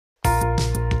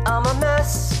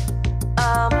us.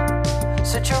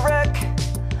 Such a wreck.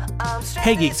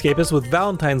 Hey Geekscapists, with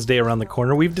Valentine's Day around the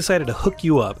corner, we've decided to hook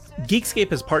you up. Geekscape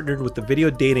has partnered with the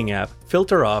video dating app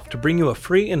Filter Off to bring you a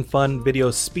free and fun video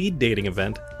speed dating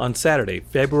event on Saturday,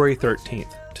 February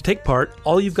 13th. To take part,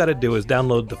 all you've got to do is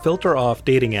download the Filter Off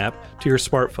dating app to your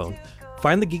smartphone.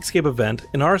 Find the Geekscape event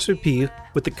and RSVP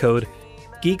with the code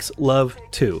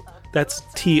GeeksLove2. That's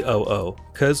TOO,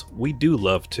 because we do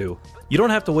love to. You don't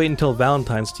have to wait until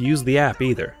Valentine's to use the app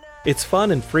either. It's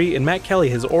fun and free, and Matt Kelly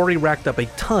has already racked up a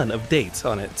ton of dates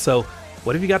on it, so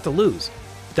what have you got to lose?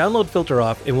 Download Filter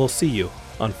Off, and we'll see you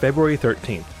on February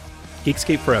 13th.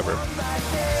 Geekscape forever.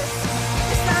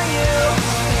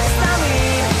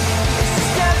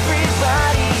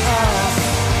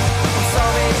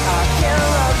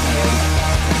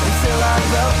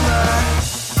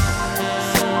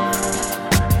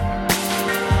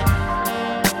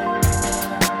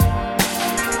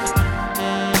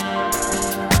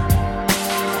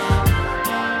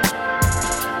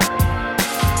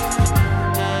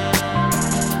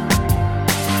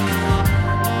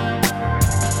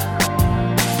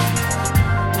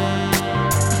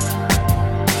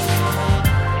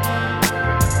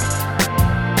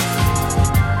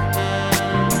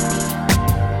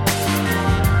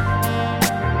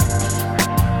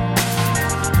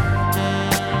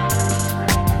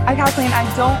 Kathleen,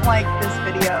 I don't like this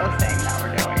video thing that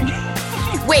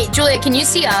we're doing. Wait, Julia, can you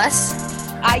see us?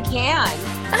 I can.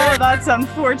 Oh, that's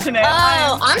unfortunate.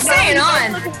 Oh, I'm staying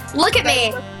on. Look at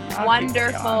me.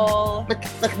 Wonderful.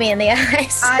 Look me in the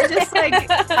eyes. I just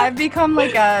I've become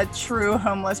like a true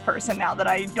homeless person now that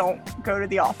I don't go to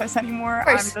the office anymore.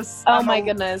 Goodness.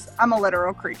 I'm a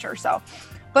literal creature, so.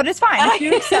 But it's fine. If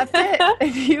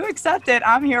you accept it,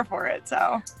 I'm here for it.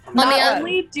 So not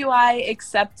only do I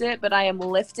accept it, but I am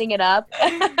lifting it up.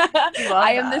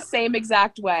 I am the same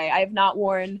exact way. I have not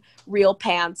worn real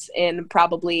pants in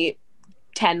probably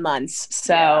 10 months.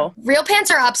 So real pants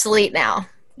are obsolete now.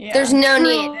 Yeah. There's no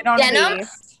need. Denim?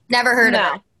 Never heard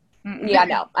of it. Mm-mm. Yeah,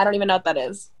 no. I don't even know what that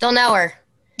is. Don't know her.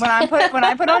 When I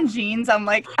put on jeans, I'm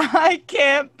like, I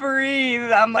can't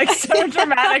breathe. I'm like so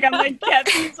dramatic. I'm like, get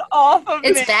these off of me.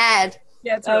 It's bad.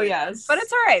 Yeah, it's really yes. Bad. But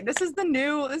it's all right. This is the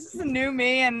new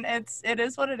me, and it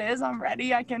is what it is. I'm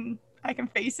ready. I can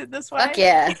face it this way. Fuck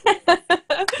yeah.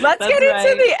 Let's get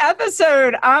into the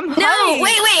episode.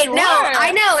 Wait. No,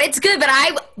 I know it's good, but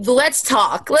let's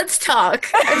talk. I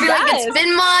feel like it's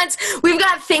been months. We've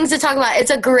got things to talk about.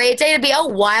 It's a great day to be a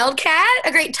wildcat.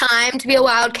 A great time to be a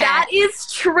wildcat. That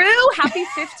is true. Happy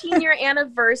 15-year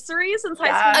anniversary since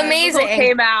High School Amazing. Musical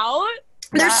came out.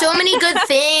 There's so many good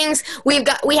things. We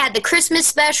had the Christmas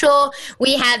special.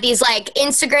 We had these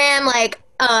Instagram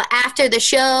after the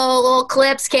show little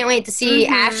clips. Can't wait to see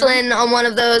Ashlyn on one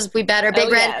of those. We better.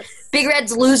 Big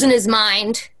Red's losing his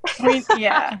mind.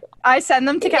 I send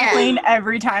them to Kathleen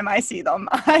every time I see them.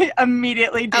 I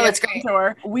immediately do. It's great. To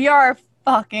her. We are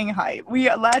fucking hype.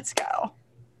 Let's go.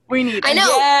 We need it. I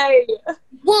know. Yay.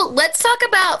 Well, let's talk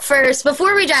about first,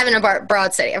 before we dive into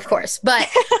Broad City, of course, but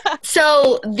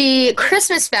so the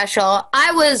Christmas special,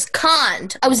 I was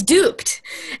conned. I was duped.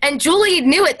 And Julie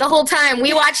knew it the whole time.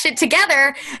 We watched it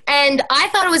together, and I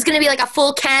thought it was going to be like a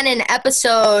full canon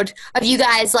episode of you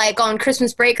guys on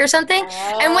Christmas break or something.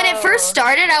 Oh. And when it first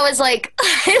started, I was like,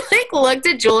 I looked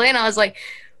at Julie and I was like,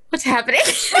 what's happening?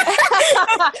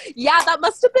 Yeah, that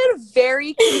must have been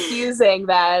very confusing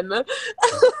then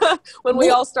when we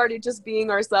all started just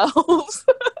being ourselves.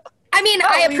 I mean,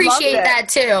 I appreciate that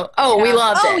too. We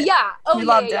loved it. We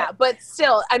loved it. But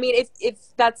still, I mean, if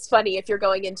that's funny if you're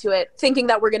going into it thinking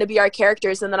that we're going to be our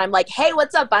characters and then I'm like, hey,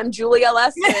 what's up? I'm Julia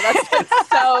Lester. That's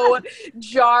so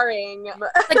jarring.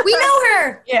 We know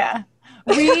her. Yeah.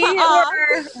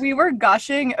 We were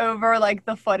gushing over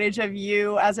the footage of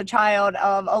you as a child,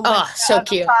 of Alyssa so as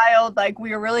cute. a child.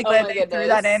 We were really glad that you threw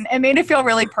that in. It made it feel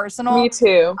really personal. Me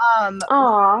too.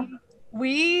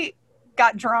 We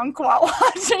got drunk while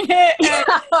watching it.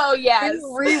 Oh yes.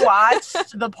 We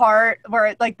rewatched the part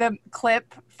where the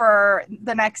clip for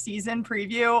the next season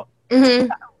preview. Mm-hmm.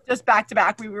 Just back to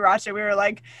back, we rewatched it. We were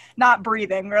not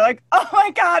breathing. We were like, oh my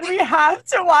god, we have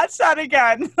to watch that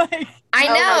again. I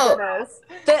know.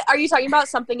 Are you talking about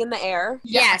Something in the Air?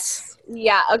 Yes.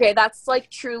 Yeah, okay, that's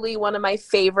truly one of my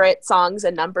favorite songs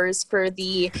and numbers for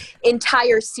the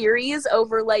entire series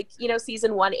over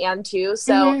season 1 and 2.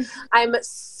 So I'm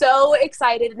so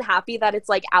excited and happy that it's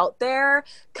out there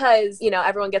because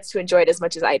everyone gets to enjoy it as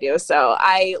much as I do. So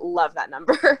I love that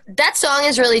number. That song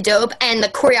is really dope and the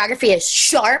choreography is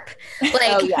sharp.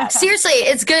 Seriously,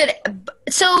 it's good.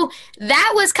 So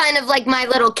that was kind of like my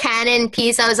little canon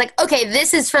piece. I was like, okay,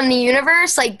 this is from the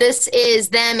universe. Like, this is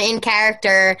them in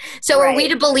character. So are we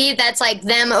to believe that's like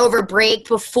them over break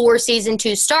before season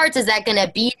 2 starts? Is that going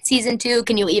to be season 2?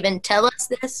 Can you even tell us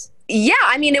this? Yeah,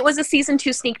 I mean, it was a season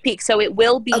 2 sneak peek, so it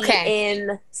will be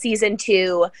in season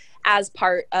 2 as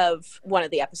part of one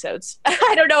of the episodes.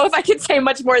 I don't know if I can say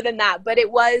much more than that, but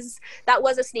that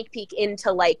was a sneak peek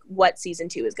into like what season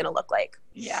 2 is going to look like.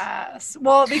 Yes.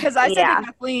 Well, because I said to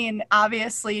Kathleen,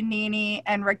 obviously Nene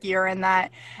and Ricky are in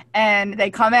that, and they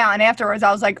come out, and afterwards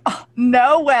I was like, oh,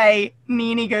 no way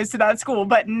Nene goes to that school.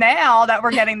 But now that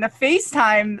we're getting the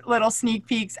FaceTime little sneak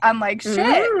peeks, I'm like, shit,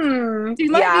 she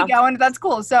might be going to that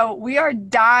school. So we are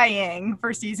dying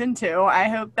for season 2. I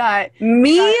hope that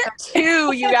me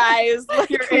too, you guys.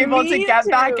 You're able to get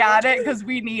back at it, because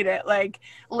we need it. Like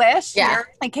last year,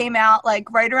 it came out like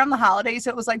right around the holidays, so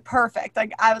it was like perfect.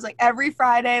 Like I was like every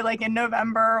Friday, like in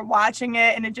November, watching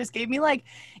it, and it just gave me like,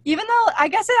 even though I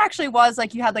guess it actually was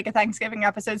like you had like a Thanksgiving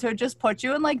episode, so it just put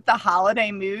you in like the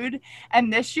holiday mood.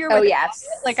 And this year,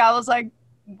 like I was like,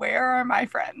 where are my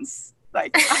friends?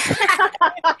 Like,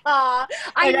 I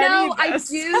know, I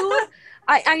do.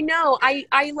 I know.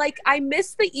 I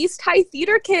miss the East High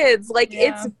Theater kids. Like,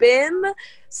 it's been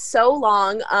so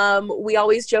long. We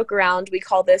always joke around. We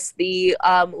call this the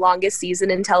longest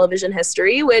season in television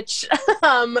history, which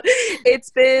it's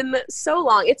been so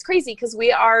long. It's crazy because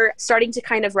we are starting to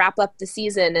kind of wrap up the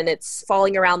season, and it's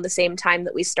falling around the same time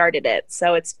that we started it.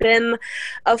 So it's been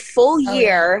a full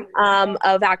year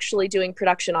of actually doing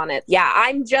production on it. Yeah,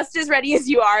 I'm just as ready as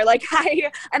you are. Like,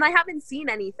 I haven't seen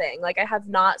anything. Like, I have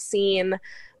not seen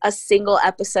a single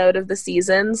episode of the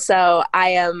season, so I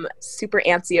am super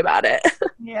antsy about it.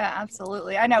 Yeah,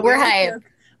 absolutely. I know. We're hyped.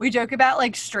 We joke about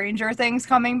like Stranger Things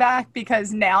coming back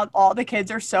because now all the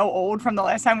kids are so old from the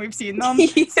last time we've seen them.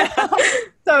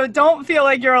 So don't feel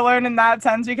like you're alone in that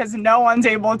sense, because we're not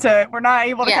able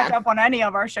to catch up on any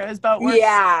of our shows, but we're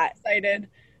so excited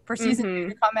for season 2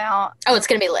 to come out. Oh, it's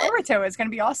going to be lit. It's going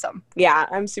to be awesome. Yeah,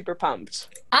 I'm super pumped.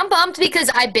 I'm pumped because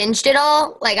I binged it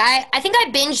all. Like, I think I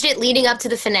binged it leading up to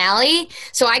the finale,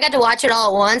 so I got to watch it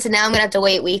all at once, and now I'm going to have to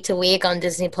wait week to week on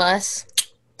Disney+.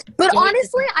 But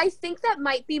honestly, I think that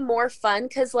might be more fun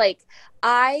because, like,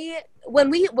 when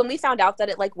we found out that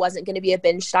it, like, wasn't going to be a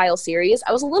binge-style series,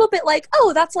 I was a little bit like,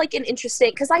 oh, that's, like, an interesting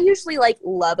 – because I usually, like,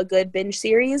 love a good binge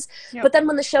series. Yep. But then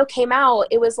when the show came out,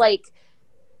 it was, like –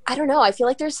 I don't know. I feel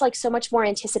like there's like so much more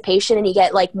anticipation, and you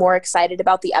get like more excited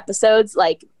about the episodes,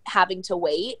 like having to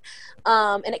wait.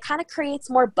 And it kind of creates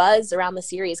more buzz around the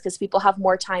series because people have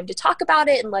more time to talk about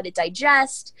it and let it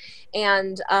digest.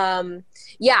 And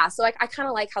so I kind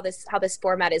of like how this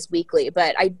format is weekly,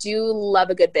 but I do love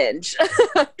a good binge.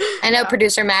 I know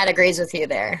producer Matt agrees with you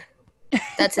there.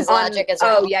 That's his logic as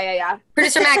well. Oh, yeah.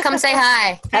 Producer Matt, come say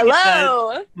hi.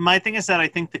 Hello. My thing is that I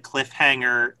think the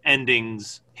cliffhanger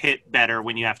endings hit better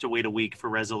when you have to wait a week for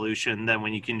resolution than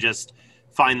when you can just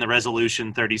find the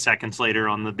resolution 30 seconds later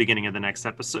on the beginning of the next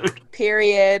episode.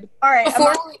 Period. All right. No.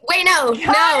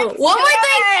 One more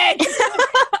thing.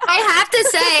 I have to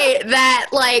say that,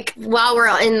 like, while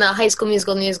we're in the High School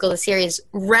Musical, the series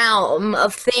realm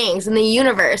of things in the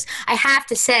universe, I have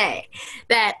to say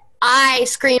that I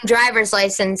scream driver's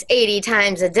license 80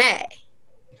 times a day.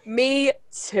 Me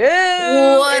too.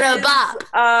 What a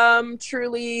bop.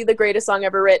 Truly the greatest song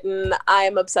ever written. I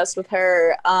am obsessed with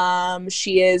her.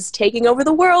 She is taking over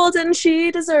the world, and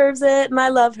she deserves it, and I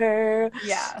love her.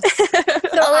 Yes.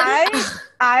 So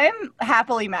I'm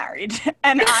happily married,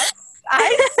 and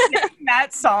I sing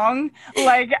that song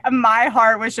like my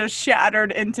heart was just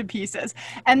shattered into pieces.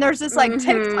 And there's this like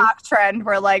TikTok trend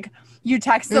where like you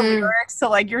text the lyrics to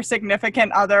like your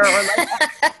significant other, or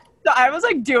like so I was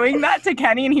like doing that to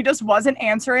Kenny, and he just wasn't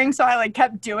answering, so I like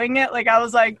kept doing it. Like I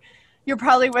was like, you're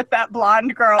probably with that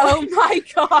blonde girl. Oh my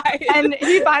God. And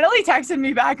he finally texted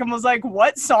me back and was like,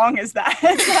 what song is that?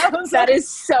 That is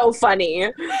so funny.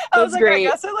 I was like, great. I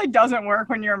guess it like doesn't work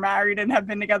when you're married and have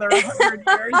been together 100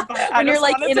 years, but I just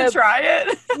like wanted to try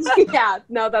it. Yeah,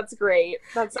 no, that's great.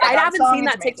 I haven't seen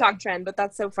that TikTok trend, but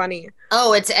that's so funny.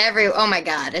 Oh, oh my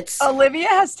God. Olivia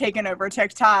has taken over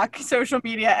TikTok, social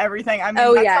media, everything. I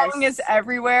mean, that song is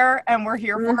everywhere, and we're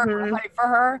here for her. We're hyped for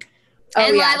her.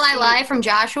 And Lie from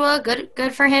Joshua,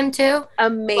 good for him too.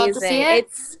 Amazing. Love to see it.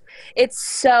 It's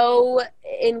so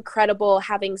incredible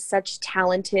having such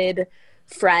talented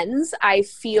friends. I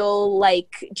feel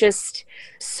like just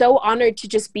so honored to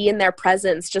just be in their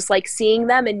presence, just like seeing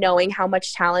them and knowing how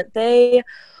much talent they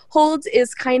hold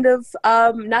is kind of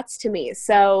nuts to me.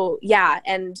 So yeah,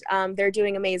 and they're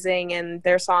doing amazing, and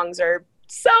their songs are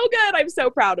so good. I'm so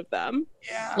proud of them.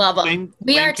 Yeah. Love them.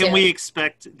 When can we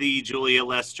expect the Julia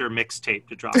Lester mixtape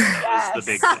to drop? That was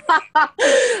the big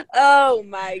thing. Oh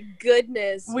my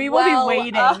goodness. We will be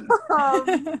waiting.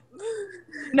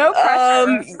 No pressure,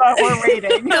 um, but we're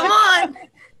waiting. Come on.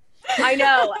 I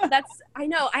know.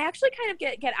 I actually kind of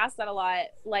get asked that a lot.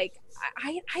 Like,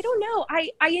 I don't know.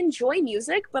 I enjoy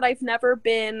music, but I've never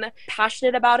been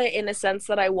passionate about it in a sense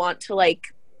that I want to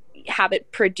like have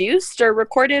it produced or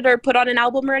recorded or put on an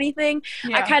album or anything.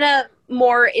 Yeah. I kind of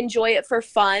more enjoy it for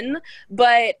fun,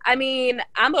 but I mean,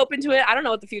 I'm open to it. I don't know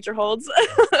what the future holds.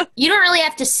 You don't really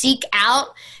have to seek out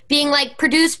being like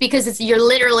produced because you're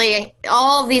literally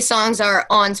all of these songs are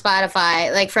on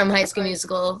Spotify, like from High School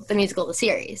Musical, the musical, the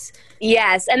series.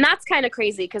 Yes, and that's kind of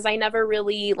crazy because I never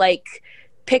really like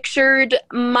pictured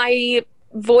my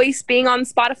voice being on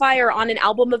Spotify or on an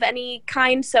album of any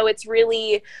kind. So it's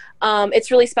really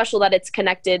special that it's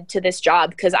connected to this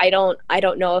job because I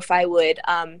don't know if I would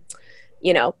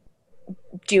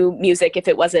do music if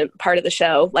it wasn't part of the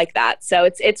show like that. So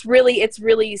it's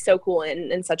really so cool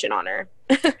and such an honor.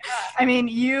 I mean,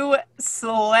 you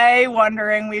slay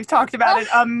Wondering. We've talked about it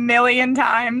a million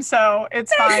times, so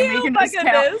it's fine.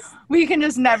 We can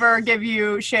just never give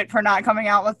you shit for not coming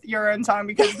out with your own song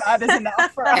because that is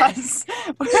enough for us.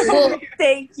 Well,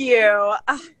 Thank you.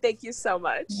 Thank you so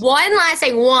much. one last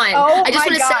thing. I just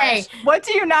want to say, what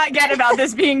do you not get about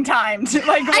this being timed?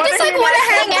 Like, I just like want to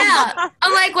hang out.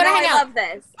 I'm like, want to hang I out. love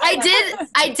this.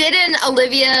 I did an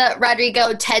Olivia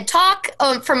Rodrigo TED Talk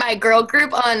for my girl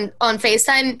group on FaceTime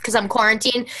because I'm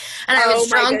quarantined, and I was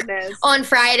drunk on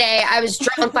Friday. I was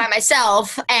drunk by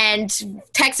myself and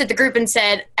texted the group and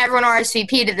said, everyone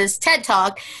RSVP to this TED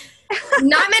Talk.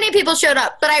 Not many people showed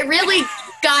up, but I really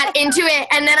got into it,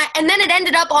 and then it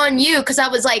ended up on you because I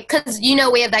was like, because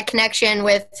we have that connection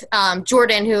with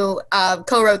Jordan who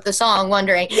co-wrote the song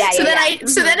Wondering. Then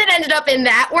it ended up in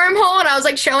that wormhole, and I was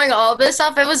like showing all of this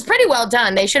stuff. It was pretty well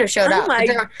done. They should have showed up. Oh my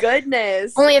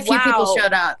goodness! Only a few people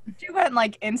showed up. If you went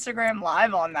like Instagram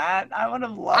Live on that, I would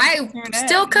have loved.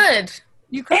 Still could.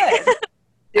 You could.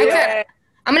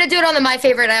 I'm going to do it on the My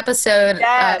Favorite Episode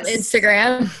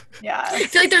Instagram. Yeah. I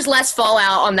feel like there's less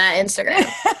fallout on that Instagram.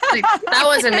 Like, that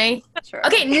wasn't me. True.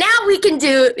 Okay, now we can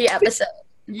do the episode.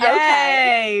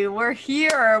 Yay! We're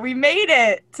here. We made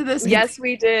it to this. Yes,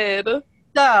 we did.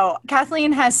 So,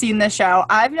 Kathleen has seen the show.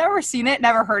 I've never seen it,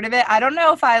 never heard of it. I don't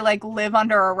know if I like live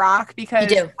under a rock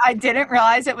because I didn't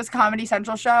realize it was Comedy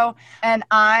Central show. And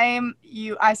I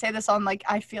say this on like,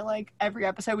 I feel like every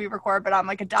episode we record, but I'm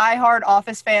like a diehard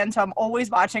Office fan. So I'm always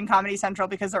watching Comedy Central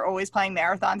because they're always playing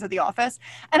marathons of The Office.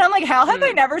 And I'm like, how have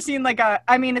I never seen like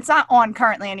I mean, it's not on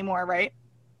currently anymore, right?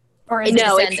 Or is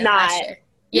no, it's not.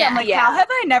 Yeah, I'm like, how have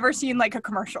I never seen like a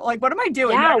commercial? Like, what am I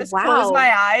doing? I just close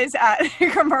my eyes at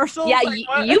commercials? Yeah, like,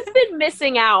 you've been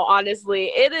missing out, honestly.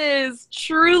 It is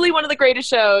truly one of the greatest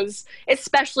shows,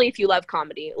 especially if you love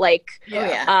comedy. Like,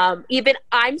 even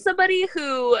I'm somebody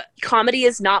who comedy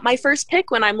is not my first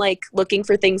pick when I'm like looking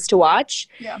for things to watch.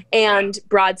 Yeah. And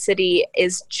Broad City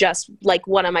is just like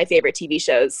one of my favorite TV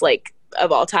shows, like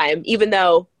of all time, even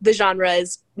though the genre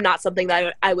is not something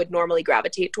that I would normally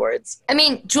gravitate towards. I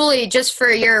mean, Julie, just for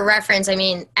your reference, I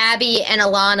mean, Abby and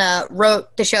Alana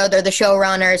wrote the show. They're the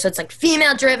showrunners, so it's like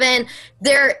female driven.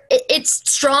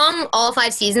 It's strong all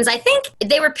 5 seasons. I think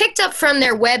they were picked up from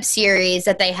their web series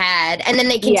that they had, and then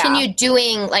they continued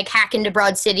doing like Hack into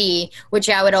Broad City, which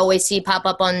I would always see pop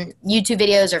up on YouTube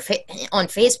videos or on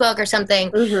Facebook or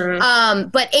something. Mm-hmm.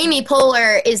 But Amy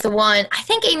Poehler is the one. I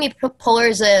think Amy Poehler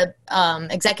is a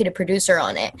executive producer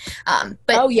on it.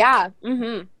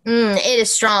 It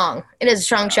is strong. It is a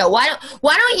strong show. Why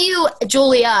don't you,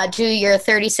 Julia, do your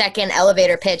 30-second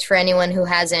elevator pitch for anyone who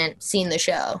hasn't seen the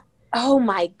show? Oh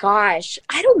my gosh.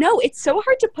 I don't know. It's so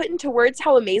hard to put into words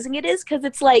how amazing it is because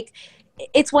it's like,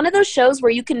 it's one of those shows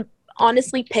where you can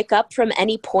honestly pick up from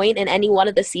any point in any one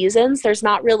of the seasons. There's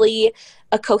not really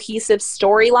a cohesive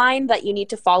storyline that you need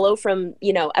to follow from,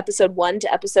 episode 1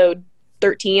 to episode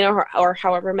 13 or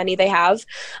however many they have.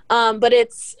 But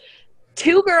it's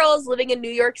 2 girls living in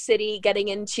New York City getting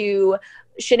into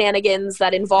shenanigans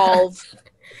that involve,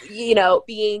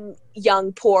 being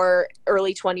young, poor,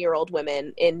 early 20-year-old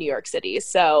women in New York City.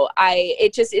 So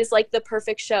it just is like the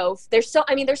perfect show. There's so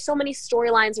many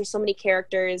storylines. There's so many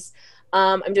characters.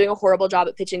 I'm doing a horrible job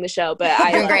at pitching the show, but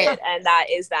I love it, and that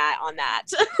is that on that.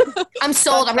 I'm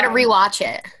sold. I'm going to rewatch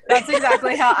it. That's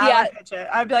exactly how I would pitch it.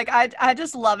 I'd be like, I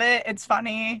just love it. It's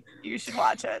funny. You should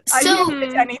watch it. I don't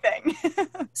pitch anything.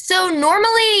 So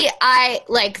normally I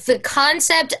like the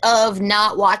concept of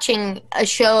not watching a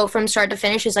show from start to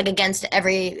finish is like against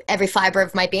every fiber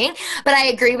of my being. But I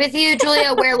agree with you,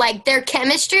 Julia, where like their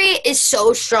chemistry is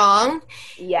so strong.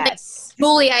 Yes. Like,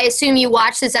 Julie, I assume you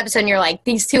watch this episode and you're like,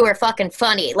 these two are fucking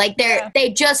funny. Like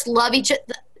they just love each other.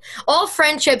 All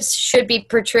friendships should be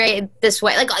portrayed this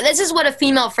way. Like this is what a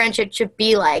female friendship should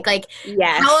be like. Like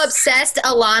how obsessed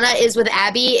Alana is with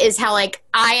Abby is how like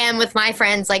I am with my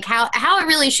friends. Like how it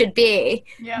really should be.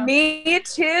 Yeah. Me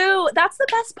too. That's the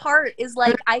best part is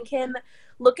like I can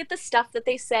look at the stuff that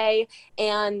they say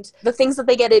and the things that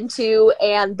they get into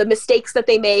and the mistakes that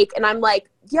they make. And I'm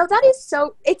like, yo, it's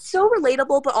so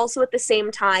relatable, but also at the same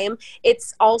time,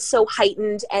 it's also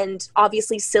heightened and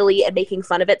obviously silly and making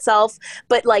fun of itself.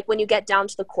 But like when you get down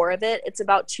to the core of it, it's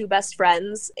about two best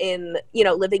friends in,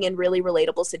 living in really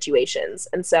relatable situations.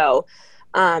 And so,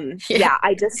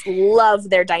 I just love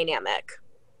their dynamic.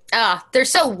 They're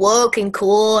so woke and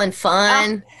cool and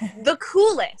fun. The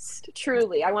coolest,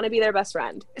 truly. I want to be their best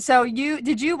friend. So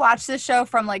did you watch this show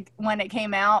from like when it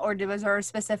came out, or was there a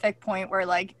specific point where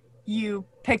like you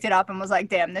picked it up and was like,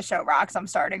 damn, this show rocks, I'm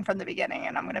starting from the beginning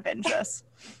and I'm gonna binge this?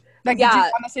 Like,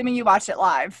 I'm assuming you watched it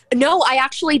live. No, I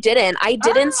actually didn't. I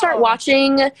didn't start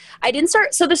watching.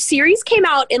 So the series came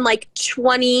out in like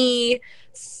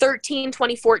 2013,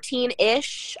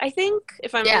 2014-ish, I think,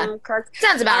 if I'm correct.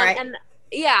 Sounds about right. And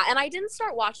I didn't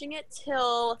start watching it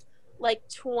till like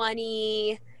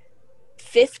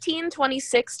 2015,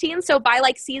 2016. So by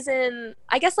like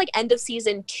end of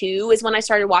season 2 is when I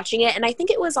started watching it. And I think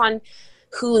it was on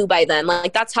Hulu by then.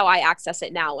 Like that's how I access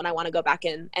it now when I want to go back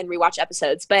and rewatch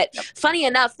episodes. But funny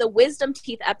enough, the Wisdom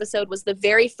Teeth episode was the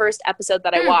very first episode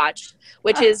that I watched,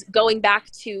 which is going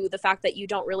back to the fact that you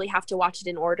don't really have to watch it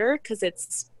in order because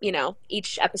it's,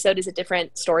 each episode is a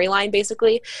different storyline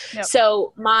basically. Yep.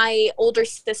 So my older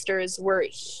sisters were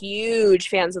huge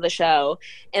fans of the show.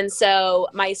 And so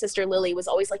my sister Lily was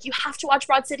always like, you have to watch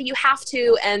Broad City, you have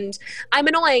to. And I'm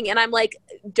annoying and I'm like,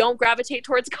 don't gravitate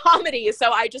towards comedy. So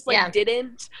I just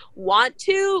didn't want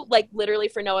to, like literally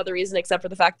for no other reason except for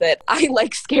the fact that I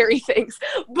like scary things.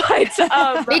 But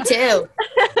me too.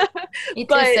 Me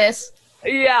too, sis.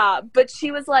 Yeah, but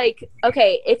she was like,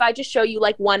 okay, if I just show you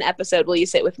like one episode, will you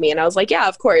sit with me? And I was like, yeah,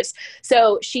 of course.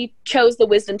 So she chose the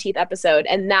Wisdom Teeth episode,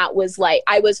 and that was like,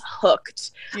 I was hooked.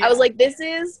 Yeah. I was like, this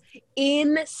is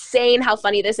insane how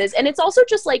funny this is. And it's also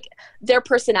just like their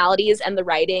personalities and the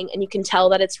writing, and you can tell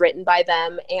that it's written by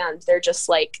them and they're just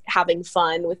like having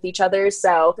fun with each other.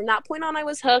 So from that point on, I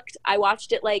was hooked. I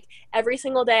watched it like every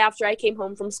single day after I came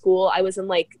home from school. I was in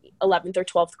like 11th or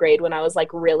 12th grade when I was like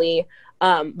really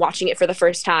watching it for the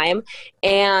first time.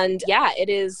 And it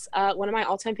is one of my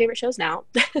all-time favorite shows now.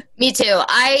 Me too.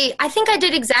 I think I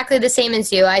did exactly the same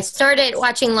as you. I started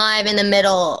watching live in the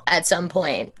middle at some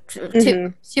point,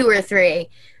 two or three.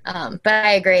 But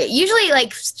I agree. Usually,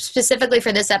 like, specifically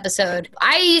for this episode,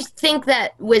 I think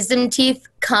that Wisdom Teeth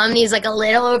comedy is, like, a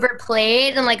little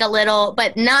overplayed and, like, a little,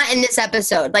 but not in this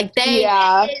episode. Like,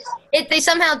 they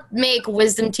somehow make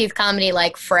Wisdom Teeth comedy,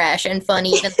 like, fresh and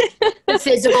funny. The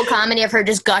physical comedy of her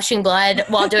just gushing blood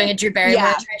while doing a Drew Barrymore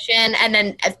impression and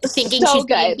then thinking she's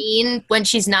being mean when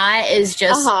she's not is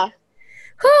just,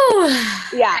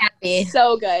 happy.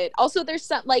 So good. Also, there's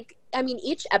some, like, I mean,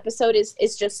 each episode is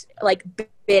just like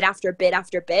bit after bit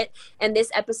after bit. And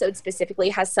this episode specifically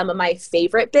has some of my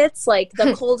favorite bits, like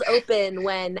the cold open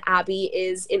when Abby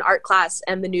is in art class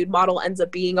and the nude model ends up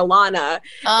being Alana,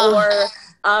 or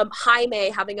Jaime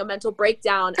having a mental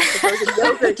breakdown at the frozen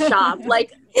yogurt shop.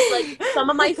 Like some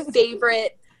of my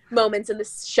favorite moments in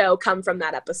this show come from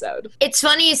that episode. It's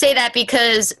funny you say that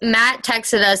because Matt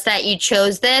texted us that you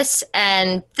chose this,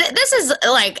 and this is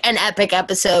like an epic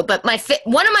episode, but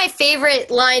one of my favorite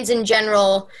lines in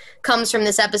general comes from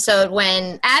this episode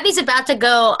when Abby's about to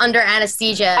go under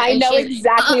anesthesia. I know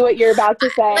exactly what you're about to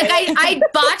say. Like I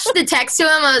botched the text to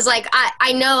him. I was like,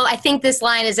 I think this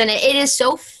line is in it. It is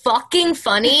so fucking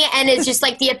funny, and it's just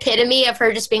like the epitome of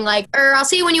her just being like, I'll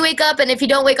see you when you wake up, and if you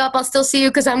don't wake up, I'll still see you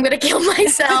because I'm gonna kill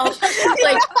myself.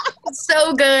 Like, it's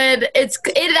so good.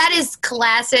 That is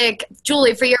classic.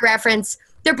 Julie, for your reference,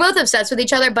 they're both obsessed with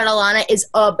each other, but Alana is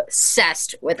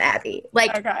obsessed with Abby.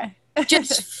 Like,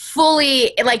 just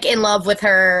fully like in love with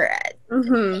her.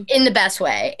 in the best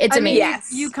way. It's I mean, amazing.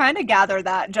 Yes. you kind of gather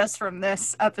that just from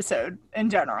this episode in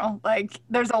general. Like,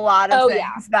 there's a lot of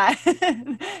things that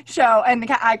show. And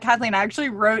Kathleen, I actually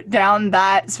wrote down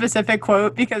that specific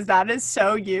quote because that is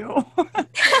so you.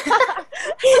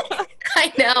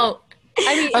 I know.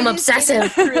 I mean, I'm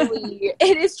obsessive.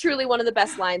 It is truly one of the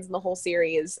best lines in the whole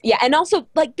series. Yeah, and also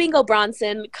like Bingo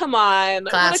Bronson. Come on,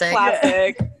 Classic. What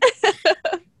a classic.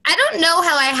 I don't know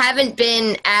how I haven't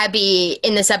been Abby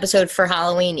in this episode for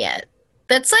Halloween yet.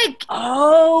 That's like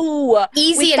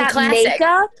easy with and that classic.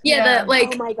 Makeup? Yeah,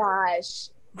 Oh my gosh,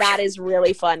 that is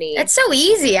really funny. It's so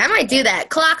easy. I might do that.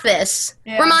 Clock this.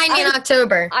 Yeah. Remind me in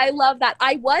October. I love that.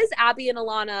 I was Abby and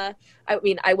Alana. I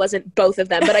mean, I wasn't both of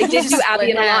them, but I did do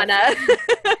Abby and Alana.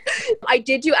 I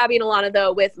did do Abby and Alana,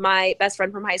 though, with my best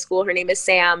friend from high school. Her name is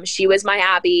Sam. She was my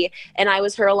Abby, and I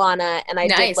was her Alana. And I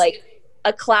did, like,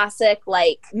 a classic,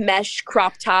 like, mesh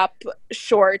crop top,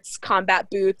 shorts, combat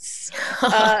boots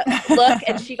look.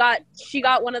 And she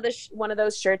got one of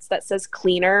those shirts that says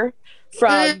cleaner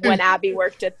from when Abby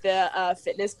worked at the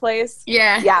fitness place.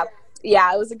 Yeah.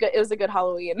 It was a good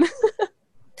Halloween.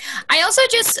 I also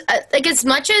just, like, as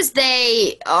much as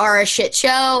they are a shit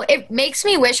show, it makes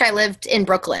me wish I lived in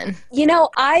Brooklyn. You know,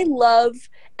 I love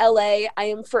LA. I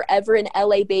am forever an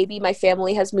LA baby. My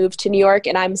family has moved to New York,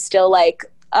 and I'm still like,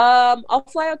 I'll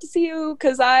fly out to see you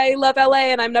because I love LA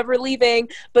and I'm never leaving.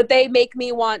 But they make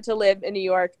me want to live in New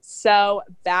York so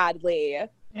badly.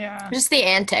 Yeah. Just the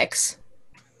antics.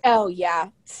 Oh, yeah.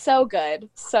 So good.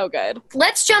 So good.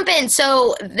 Let's jump in.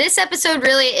 So this episode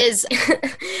really is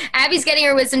Abby's getting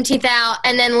her wisdom teeth out,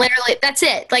 and then literally that's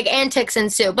it. Like, antics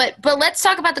ensue. But let's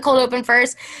talk about the cold open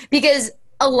first, because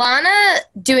Alana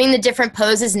doing the different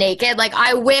poses naked, like,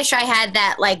 I wish I had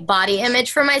that, like, body image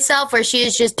for myself where she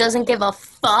just doesn't give a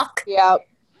fuck. Yep.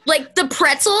 Like, the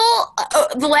pretzel,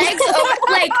 the legs,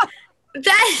 like,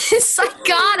 that is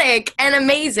psychotic and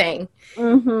amazing.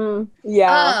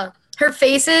 Yeah. Her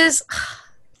faces.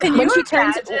 Can When you she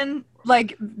turns- imagine,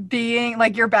 like, being,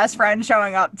 like, your best friend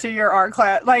showing up to your art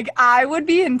class? Like, I would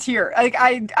be in tears. Like,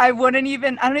 I don't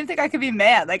even think I could be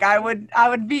mad. Like, I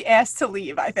would be asked to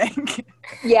leave, I think.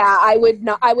 Yeah, I would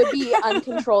not. I would be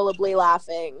uncontrollably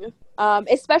laughing.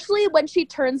 Especially when she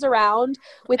turns around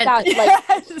with that,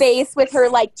 like, face with her,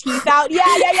 like, teeth out. Yeah.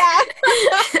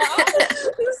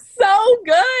 So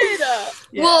good.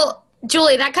 Yeah. Well,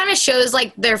 Julie, that kind of shows,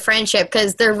 like, their friendship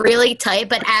because they're really tight,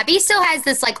 but Abby still has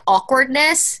this, like,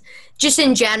 awkwardness just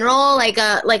in general, like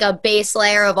a base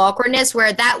layer of awkwardness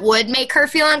where that would make her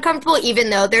feel uncomfortable even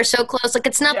though they're so close. Like,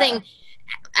 it's nothing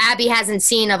Abby hasn't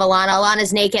seen of Alana.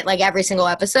 Alana's naked, like, every single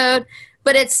episode,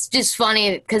 but it's just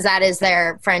funny because that is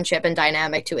their friendship and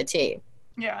dynamic to a T.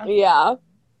 Yeah.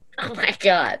 Oh, my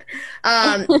God.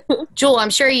 Jewel, I'm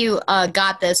sure you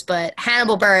got this, but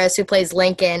Hannibal Buress, who plays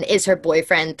Lincoln, is her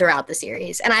boyfriend throughout the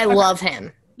series, and I love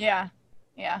him. Yeah.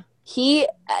 He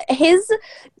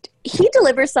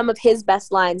delivers some of his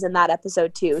best lines in that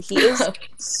episode too. He is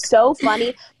so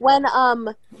funny. When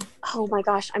oh my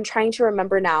gosh, I'm trying to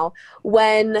remember now.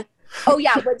 When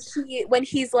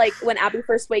he's like, when Abby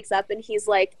first wakes up and he's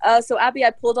like, so Abby,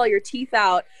 I pulled all your teeth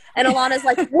out. And Alana's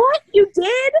like, what? You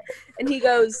did? And he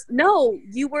goes, no,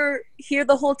 you were here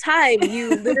the whole time.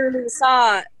 You literally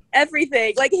saw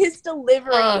everything. Like, his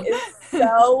delivery is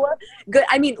so good.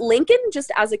 I mean, Lincoln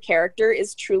just as a character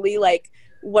is truly, like,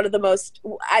 one of the most,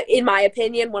 in my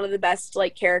opinion, one of the best,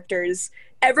 like, characters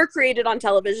ever created on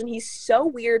television. He's so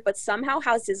weird, but somehow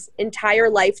has his entire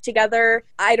life together.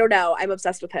 I don't know. I'm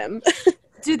obsessed with him.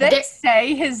 Do they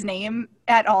say his name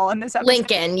at all in this episode?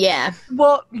 Lincoln, yeah.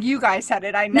 Well, you guys said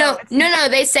it. I know. No,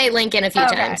 they say Lincoln a few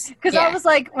times. Because I was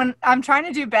like, when I'm trying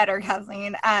to do better,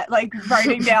 Kathleen, at, like,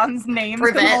 writing down names,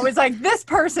 'cause I'm always like, this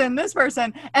person,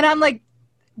 and I'm like,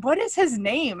 what is his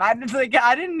name? I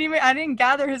didn't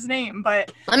gather his name,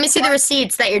 but let me see the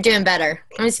receipts that you're doing better.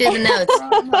 Let me see the notes.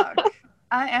 Look,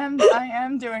 I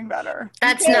am doing better.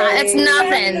 That's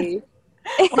nothing.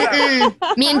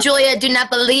 Me and Julia do not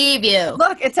believe you.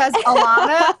 Look, it says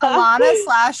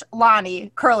Alana /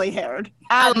 Lonnie, curly haired.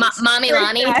 Mommy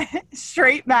Lonnie.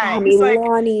 Straight bangs. Mommy Like,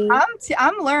 Lonnie.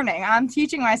 I'm learning. I'm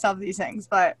teaching myself these things,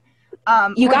 but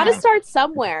you got to start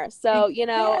somewhere. So, you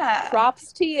know,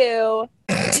 props to you.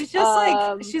 She's just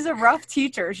like, she's a rough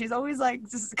teacher. She's always like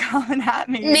just coming at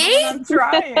me. Me? I'm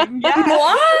trying. Yeah.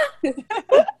 What?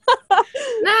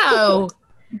 No.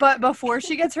 But before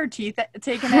she gets her teeth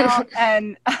taken out,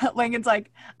 and Lincoln's like,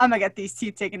 I'm gonna get these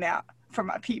teeth taken out. for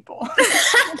my people.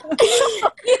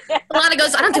 Alana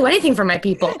goes, I don't do anything for my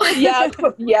people.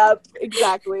 Yep,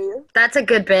 exactly. That's a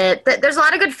good bit. There's a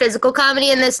lot of good physical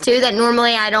comedy in this too that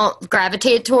normally I don't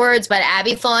gravitate towards, but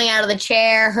Abby falling out of the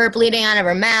chair, her bleeding out of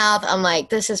her mouth, I'm like,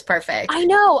 this is perfect. I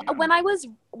know. When I was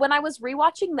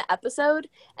rewatching the episode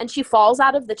and she falls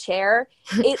out of the chair,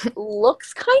 it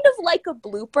looks kind of like a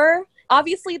blooper.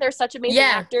 Obviously, they're such amazing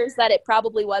actors that it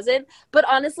probably wasn't. But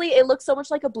honestly, it looks so much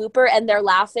like a blooper, and they're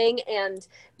laughing and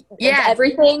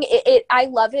everything. I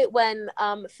love it when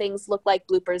things look like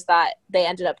bloopers that they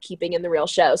ended up keeping in the real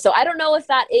show. So I don't know if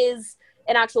that is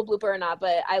an actual blooper or not,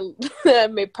 but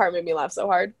part made me laugh so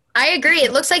hard. I agree.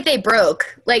 It looks like they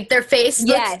broke. Like their faces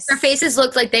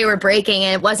looked like they were breaking,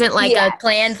 and it wasn't like a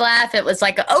planned laugh. It was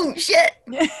like, oh shit.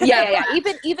 Yeah.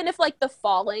 Even if like the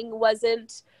falling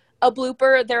wasn't a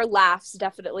blooper, their laughs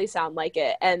definitely sound like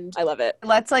it, and I love it.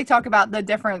 Let's like talk about the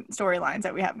different storylines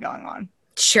that we have going on.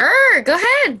 Sure, go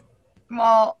ahead.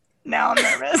 Well, now I'm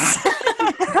nervous.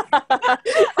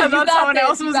 I thought someone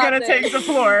else was going to take the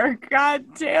floor. God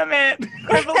damn it.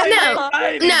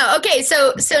 No. Okay,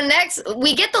 so next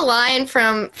we get the line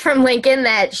from Lincoln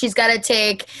that she's got to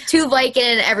take 2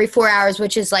 Vicodin every 4 hours,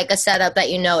 which is like a setup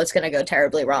that you know it's going to go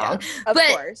terribly wrong. Yeah, of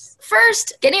course.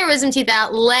 First, getting her wisdom teeth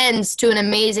out lends to an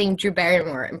amazing Drew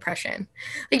Barrymore impression.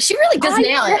 Like, she really does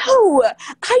nail it.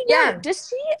 I know. Yeah. Does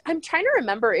she? I'm trying to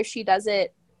remember if she does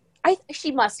it.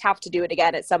 She must have to do it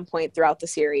again at some point throughout the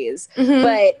series,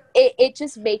 but it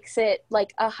just makes it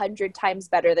like 100 times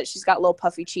better that she's got little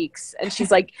puffy cheeks and she's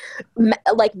like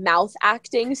mouth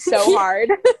acting so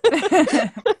hard.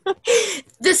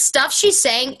 The stuff she's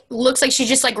saying looks like she's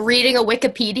just like reading a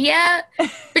Wikipedia,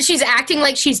 but she's acting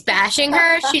like she's bashing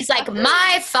her. She's like,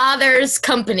 my father's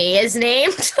company is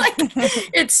named. Like,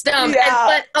 it's dumb.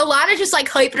 But Alana just like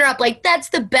hyping her up like, that's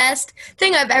the best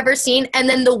thing I've ever seen. And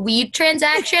then the weed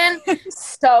transaction.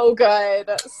 So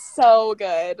good.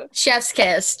 Chef's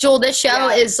kiss. Joel, this show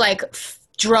is like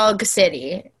drug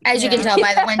city, as you can tell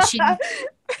by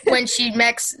when she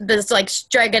makes this like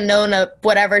stregonona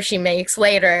whatever she makes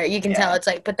later. You can tell it's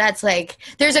like, but that's like,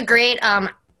 there's a great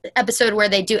episode where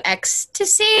they do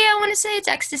ecstasy. I want to say it's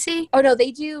ecstasy. Oh no,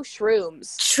 they do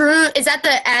shrooms. Is that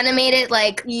the animated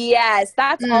like? Yes,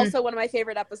 that's also one of my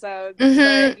favorite episodes.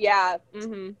 But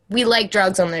we like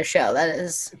drugs on this show. That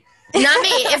is. Not me.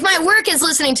 If my work is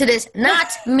listening to this,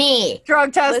 not me.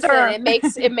 Drug tester.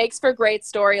 Listen, it makes for great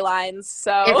storylines.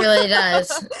 So it really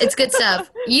does. It's good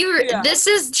stuff.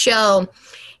 This show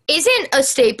isn't a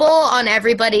staple on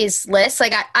everybody's list.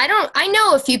 Like I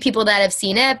know a few people that have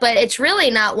seen it, but it's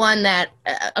really not one that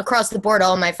across the board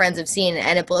all my friends have seen,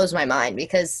 and it blows my mind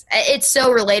because it's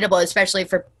so relatable, especially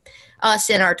for us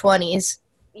in our 20s.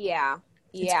 Yeah.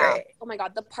 Great. Oh my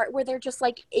god, the part where they're just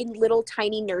like in little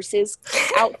tiny nurses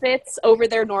outfits over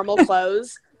their normal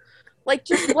clothes. Like,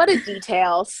 just what a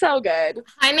detail. So good.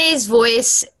 Jaime's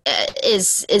voice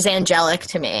is angelic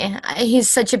to me. He's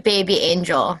such a baby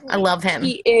angel. I love him.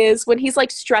 He is. When he's like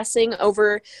stressing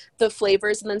over the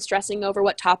flavors and then stressing over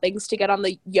what toppings to get on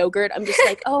the yogurt, I'm just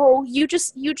like, oh, you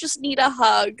just need a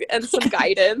hug and some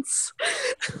guidance.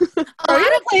 A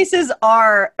lot of places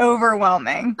are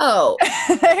overwhelming. Oh.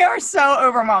 They are so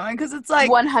overwhelming because it's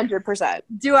like 100%.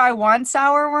 Do I want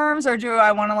sour worms or do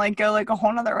I want to like go like a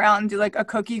whole nother route and do like a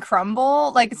cookie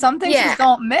crumble? Like some things just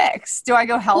don't mix. Do I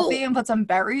go healthy and put some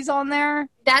berries on there?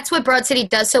 That's what Broad City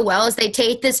does so well is they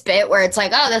take this bit where it's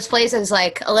like, oh, this place is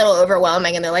like a little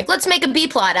overwhelming, and they're like, let's make a B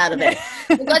plot out of it.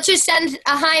 Let's just send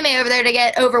a Jaime over there to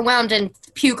get overwhelmed and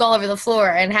puke all over the floor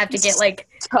and have to get like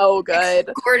so good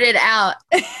escorted out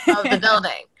of the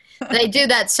building. They do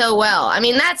that so well. I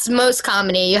mean, that's most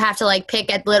comedy. You have to like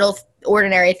pick at little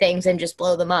ordinary things and just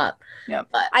blow them up. Yep.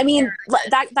 But I mean,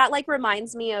 that like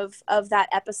reminds me of that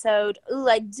episode. Ooh,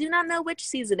 I do not know which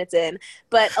season it's in,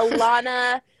 but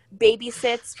Alana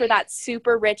babysits for that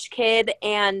super rich kid,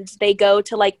 and they go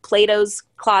to like Plato's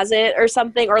Closet or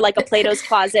something, or like a Plato's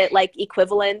Closet like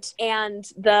equivalent, and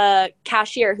the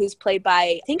cashier, who's played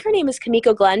by, I think her name is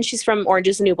Kimiko Glenn, she's from Orange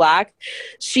is the New Black,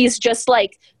 she's just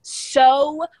like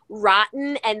so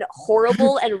rotten and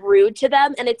horrible and rude to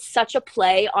them, and it's such a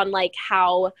play on like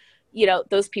how, you know,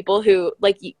 those people who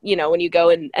like, you know, when you go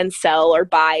and sell or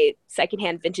buy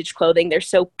secondhand vintage clothing, they're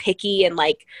so picky and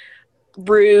like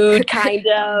rude kind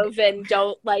of, and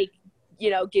don't like, you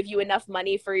know, give you enough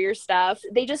money for your stuff.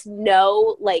 They just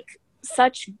know like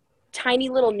such tiny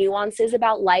little nuances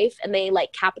about life, and they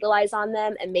like capitalize on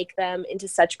them and make them into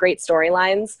such great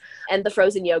storylines. And the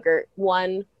frozen yogurt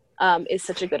one, is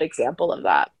such a good example of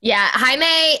that. Yeah,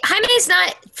 Jaime's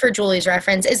not, for Julie's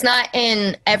reference, is not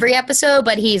in every episode,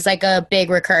 but he's like a big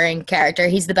recurring character.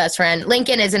 He's the best friend.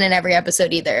 Lincoln isn't in every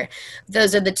episode either.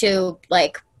 Those are the two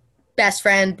like best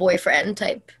friend, boyfriend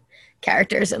type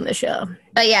characters in the show.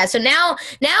 But yeah, so now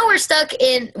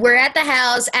we're at the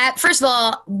house first of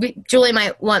all, Julie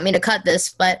might want me to cut this,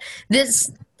 but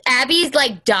this Abby's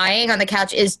like dying on the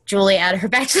couch is Julie at her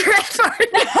bachelorette party.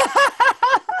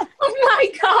 Oh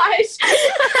my gosh.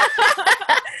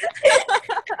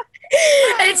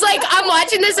 It's like I'm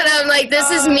watching this and I'm like,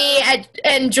 this is me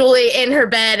and Julie in her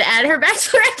bed at her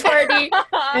bachelorette party.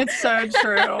 It's so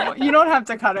true. You don't have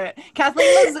to cut it. Kathleen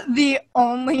was the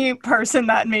only person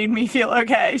that made me feel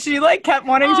okay. She like kept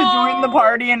wanting to join the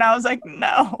party and I was like,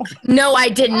 no. No, I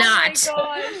did not. Oh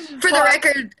my gosh. For the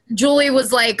record, Julie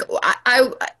was like,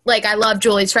 I love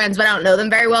Julie's friends, but I don't know them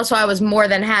very well, so I was more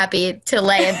than happy to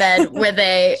lay in bed with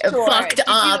a fucked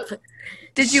up.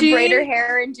 Did you braid her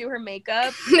hair and do her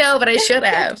makeup? No, but I should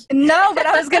have. No, but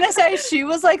I was going to say she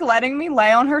was like letting me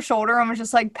lay on her shoulder and was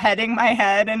just like petting my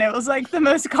head. And it was like the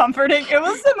most comforting. It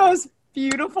was the most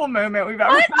beautiful moment we've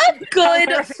ever had. What a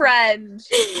good friend.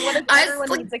 What if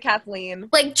everyone needs a Kathleen?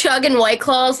 Like chugging White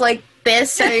Claws like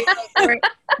this. So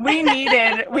we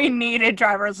needed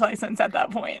driver's license at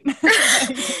that point.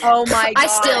 Oh my God. I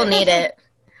still need it.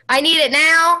 I need it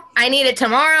now. I need it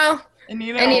tomorrow. I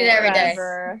need it every day.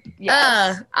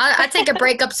 Yes. I take a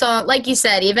breakup song. Like you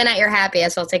said, even at your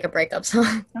happiest, I'll take a breakup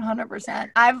song. 100%.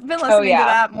 I've been listening to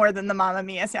that more than the Mamma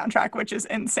Mia soundtrack, which is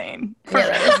insane.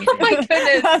 Oh my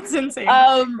goodness. That's insane.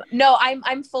 No,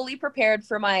 I'm fully prepared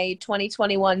for my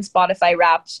 2021 Spotify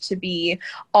Wrapped to be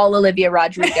all Olivia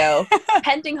Rodrigo,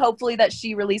 pending hopefully that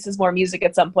she releases more music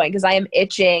at some point because I am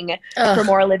itching for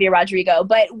more Olivia Rodrigo.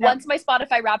 But once my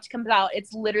Spotify Wrapped comes out,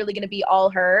 it's literally going to be all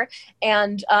her.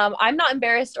 And I'm not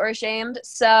embarrassed or ashamed,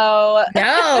 so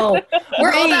no,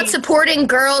 we're all about supporting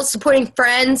girls, supporting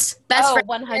friends, best friends.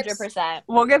 100%.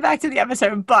 We'll get back to the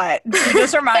episode, but you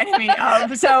just reminded me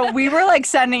of, so we were like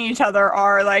sending each other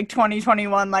our like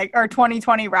 2021 like our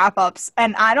 2020 wrap ups,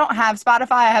 and I don't have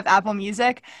Spotify, I have Apple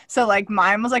Music, so like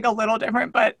mine was like a little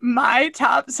different, but my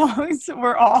top songs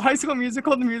were all High School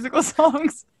Musical, the musical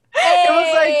songs. Hey! It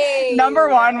was like number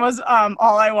one was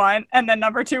All I Want, and then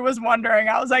number two was Wondering.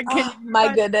 I was like,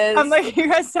 my goodness. I'm like, you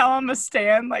guys tell him a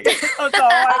stand. Like that's all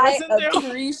I listen to. I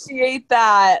appreciate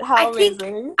that. How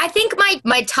amazing. I think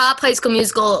my top High School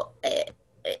Musical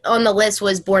on the list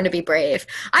was Born to Be Brave.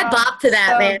 I bopped to that,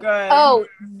 so man. Good. Oh,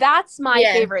 that's my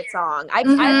favorite song. I've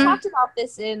talked about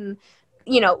this in,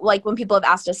 like when people have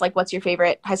asked us, like, what's your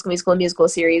favorite High School Musical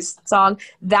series song?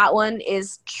 That one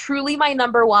is truly my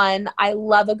number one. I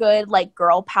love a good, like,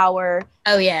 girl power.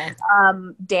 Oh, yeah.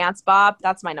 Dance bop.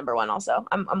 That's my number one also.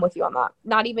 I'm with you on that.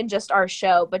 Not even just our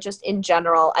show, but just in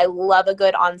general. I love a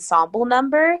good ensemble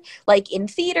number, like in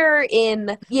theater,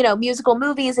 in, musical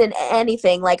movies, in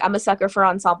anything. Like, I'm a sucker for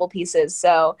ensemble pieces.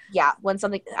 So, yeah,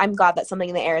 I'm glad that Something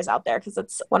in the Air is out there because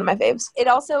it's one of my faves. It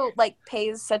also, like,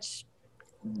 pays such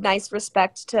nice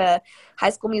respect to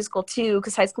High School Musical 2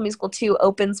 because High School Musical 2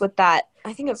 opens with that,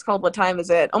 I think it's called What Time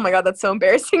Is It? Oh my God, that's so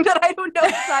embarrassing that I don't know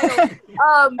the title.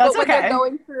 But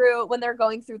when they're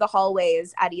going through the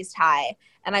hallways at East High,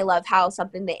 and I love how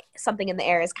Something in the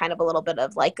Air is kind of a little bit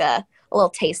of like a little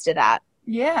taste of that.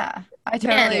 Yeah, I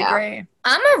totally agree.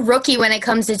 I'm a rookie when it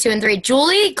comes to 2 and 3.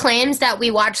 Julie claims that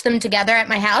we watched them together at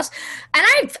my house, and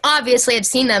I obviously have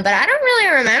seen them, but I don't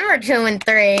really remember 2 and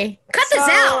 3. Cut this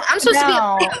out. I'm supposed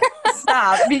to be.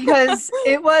 Stop, because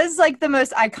it was like the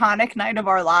most iconic night of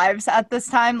our lives at this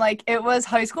time. Like it was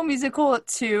High School Musical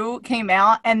 2 came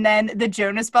out, and then the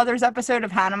Jonas Brothers episode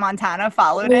of Hannah Montana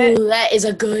followed it. Ooh, that is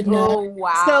a good note. Oh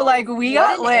wow! So like we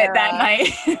got lit that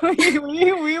night.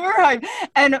 we were hyped,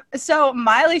 and so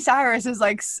Miley Cyrus is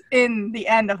like in the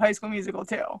end of High School Musical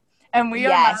 2. And we are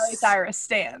Miley Cyrus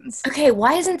stans. Okay,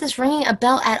 why isn't this ringing a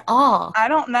bell at all? I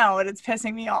don't know, but it's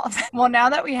pissing me off. Well, now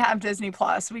that we have Disney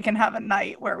Plus, we can have a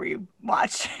night where we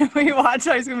watch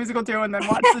High School Musical 2 and then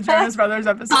watch the Jonas Brothers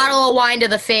episode. Bottle of wine to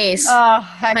the face.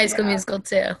 High School Musical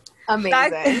 2.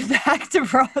 Amazing. Back to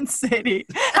Broad City.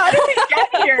 How did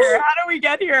we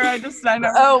get here? I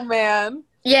know. Oh man.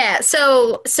 Yeah,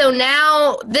 so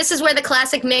now this is where the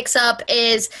classic mix-up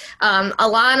is.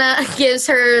 Alana gives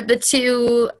her the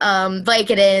 2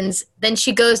 Vicodins, then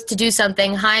she goes to do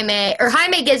something.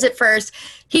 Jaime gives it first.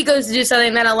 He goes to do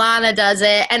something, then Alana does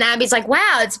it, and Abby's like,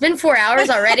 wow, it's been 4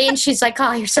 hours already, and she's like,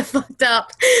 oh, you're so fucked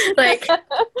up. Like,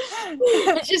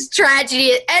 It's just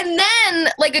tragedy. And then,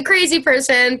 like a crazy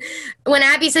person, when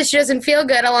Abby says she doesn't feel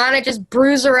good, Alana just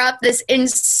brews her up this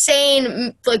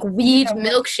insane, like, weed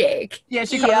milkshake. Yeah,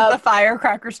 she calls it the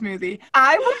firecracker smoothie.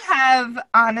 I would have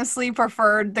honestly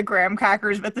preferred the graham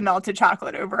crackers with the melted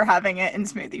chocolate over having it in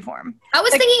smoothie form. I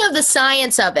was thinking of the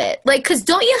science of it. Like, because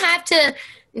don't you have to...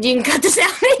 You can cut this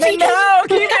out. No,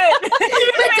 keep it.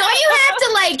 But don't you have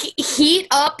to, like, heat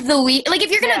up the wheat? Like, if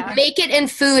you're going to make it in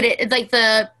food, it's like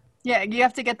the... Yeah, you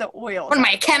have to get the oils. What am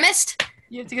I, a chemist?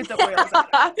 You have to get the oils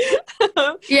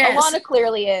out. Yes. Alana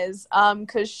clearly is,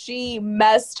 because she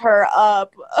messed her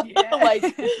up, like,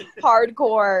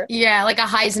 hardcore. Yeah, like a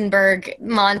Heisenberg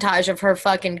montage of her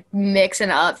fucking mixing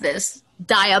up this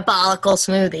diabolical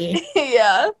smoothie.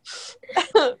 Yeah.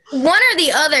 One or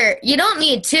the other. You don't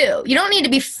need two. You don't need to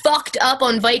be fucked up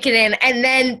on Vicodin and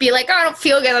then be like, oh, I don't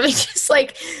feel good. Let me just,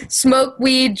 like, smoke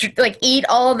weed, like, eat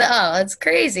all the... Oh, it's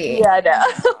crazy. Yeah, I know.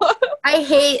 I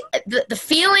hate the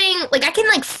feeling... Like, I can,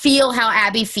 like, feel how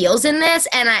Abby feels in this,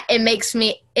 and it makes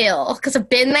me ill. Because I've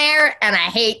been there, and I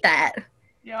hate that.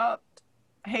 Yup.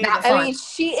 I mean,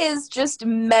 she is just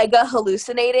mega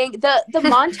hallucinating. The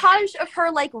montage of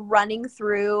her, like, running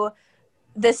through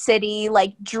the city,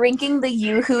 like, drinking the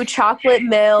Yoo-hoo chocolate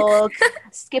milk,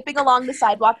 skipping along the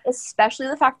sidewalk, especially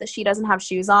the fact that she doesn't have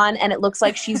shoes on and it looks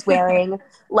like she's wearing,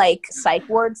 like, psych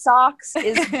ward socks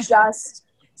is just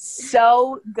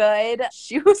so good.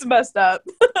 She was messed up.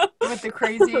 With the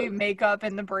crazy makeup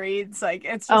and the braids. Like,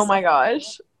 it's just... Oh, my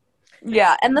gosh.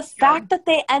 Yeah, and the fact that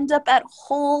they end up at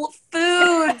Whole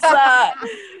Foods,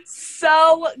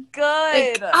 so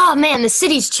good. Like, oh man, the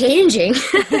city's changing.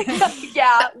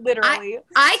 Yeah, literally.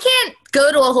 I can't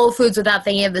go to a Whole Foods without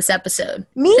thinking of this episode.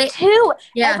 Me too.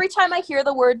 Yeah. Every time I hear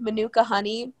the word Manuka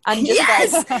honey, I'm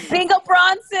just like, Bingo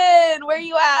Bronson, where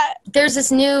you at? There's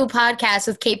this new podcast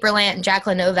with Kate Berlant and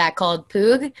Jacqueline Novak called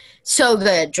Poog. So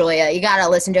good, Julia. You gotta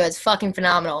listen to it. It's fucking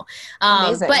phenomenal.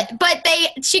 Amazing. But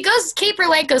Kate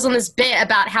Berlant goes on this bit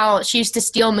about how she used to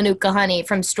steal Manuka honey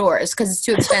from stores because it's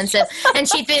too expensive, and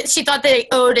she thought they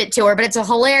owed it to her. But it's a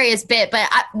hilarious bit. But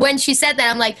when she said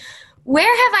that, I'm like, where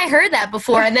have I heard that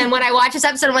before? And then when I watch this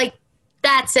episode, I'm like,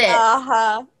 that's it.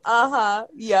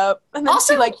 Yep. And then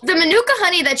Also, like, the Manuka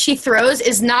honey that she throws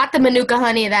is not the Manuka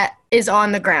honey that is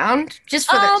on the ground. Just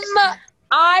for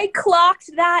I clocked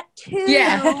that too.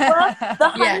 Yeah.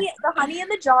 The honey in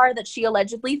the jar that she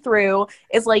allegedly threw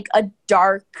is like a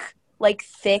dark, like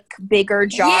thick, bigger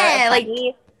jar. Yeah, of like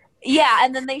honey. Yeah,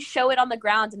 and then they show it on the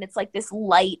ground and it's like this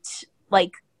light,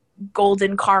 like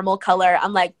golden caramel color.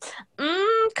 I'm like,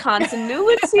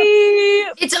 continuity.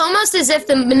 It's almost as if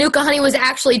the Manuka honey was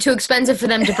actually too expensive for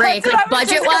them to break, like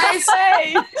budget-wise.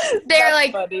 They're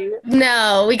like, funny.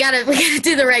 No, we gotta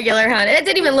do the regular honey. It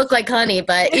didn't even look like honey,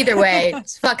 but either way,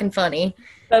 it's fucking funny.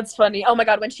 That's funny. Oh my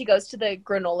god, when she goes to the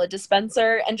granola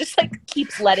dispenser and just like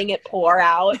keeps letting it pour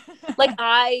out. Like,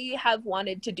 I have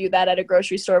wanted to do that at a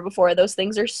grocery store before. Those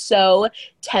things are so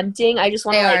tempting. I just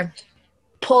want to like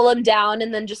pull them down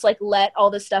and then just like let all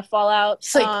the stuff fall out.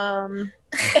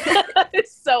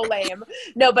 It's so lame.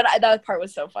 No, but that part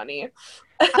was so funny.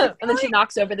 And then she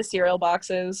knocks over the cereal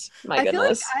boxes. My goodness. I feel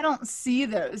like I don't see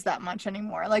those that much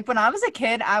anymore. Like, when I was a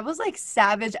kid, I was like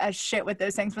savage as shit with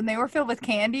those things. When they were filled with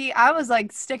candy, I was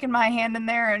like sticking my hand in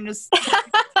there and just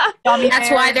That's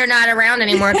why they're not around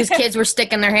anymore, because kids were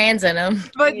sticking their hands in them.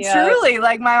 But truly,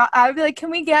 like, I'd be like,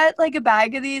 can we get like a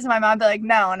bag of these? And my mom would be like,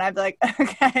 no. And I'd be like,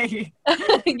 okay.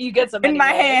 You get some in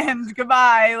my hands.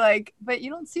 Goodbye. Like, but you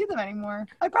don't see them anymore.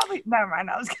 Never mind.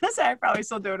 I was going to say I probably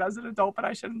still do it as an adult, but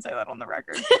I shouldn't say that on the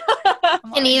record.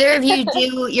 Can either of you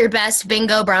do your best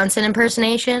Bingo Bronson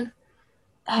impersonation?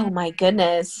 Oh my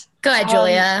goodness. Go ahead,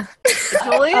 Julia.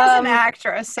 Julia's an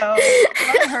actress, so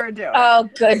let her do it. Oh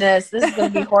goodness, this is gonna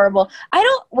be horrible. I'm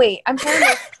trying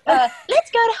to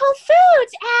let's go to Whole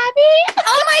Foods, Abby.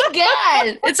 Oh my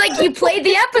god. It's like you played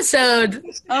the episode.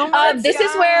 Oh my This God.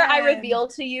 is where I reveal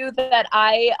to you that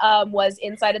I was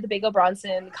inside of the Bingo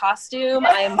Bronson costume.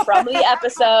 I am from the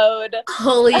episode.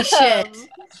 Holy shit.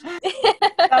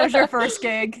 That was your first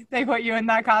gig. They put you in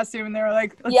that costume and they were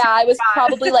like, Yeah, I was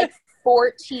probably like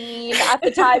 14 at the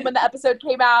time when the episode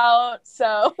came out,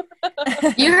 so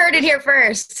You heard it here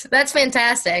first. That's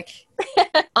fantastic.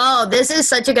 Oh, this is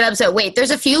such a good episode. Wait, there's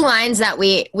a few lines that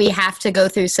we have to go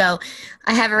through, so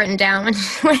I have it written down.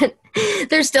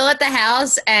 they're still at the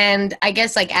house, and I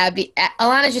guess like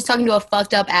Alana's just talking to a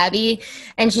fucked up Abby,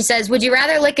 and she says, "Would you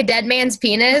rather lick a dead man's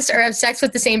penis or have sex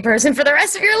with the same person for the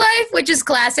rest of your life?" Which is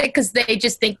classic because they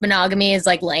just think monogamy is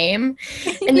like lame,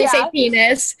 and they say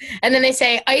penis, and then they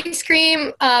say ice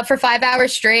cream for 5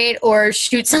 hours straight or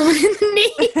shoot someone in the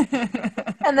knee,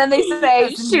 and then they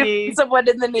say shoot someone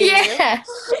in the knee. Yeah.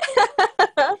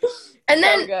 And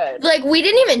then, like, we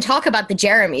didn't even talk about the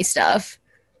Jeremy stuff.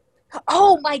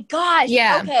 Oh my gosh.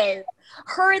 Yeah. Okay.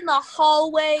 Her in the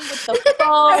hallway with the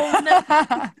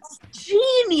phone.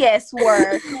 Genius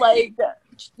work. Like,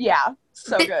 yeah.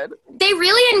 So good. They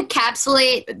really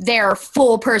encapsulate their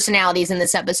full personalities in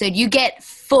this episode. You get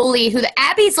fully who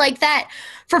Abby's like that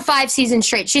for 5 seasons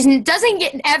straight. She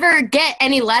doesn't ever get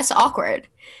any less awkward.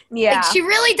 Yeah. Like, she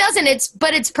really doesn't.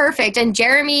 But it's perfect. And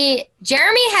Jeremy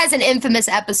has an infamous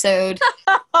episode.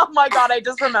 Oh my God, I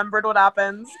just remembered what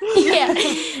happens.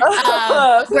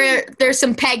 Yeah. Where there's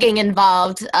some pegging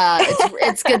involved.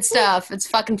 It's good stuff. It's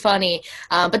fucking funny.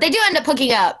 But they do end up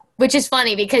hooking up, which is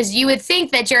funny because you would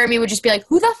think that Jeremy would just be like,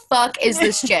 who the fuck is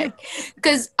this chick?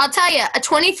 Because I'll tell you, a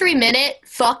 23-minute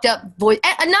fucked up voice,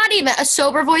 not even a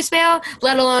sober voicemail,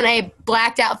 let alone a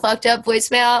blacked out fucked up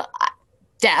voicemail,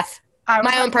 death.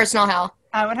 My own personal hell.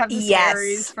 I would have the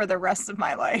scaries for the rest of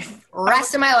my life.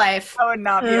 Rest of my life. I would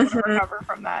not be able to recover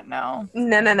from that, no.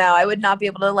 No. I would not be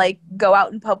able to, like, go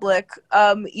out in public,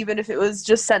 even if it was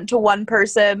just sent to one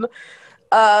person.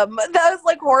 That was,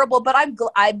 like, horrible. But I'm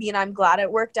glad it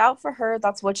worked out for her.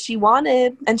 That's what she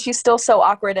wanted. And she's still so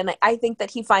awkward. And I think that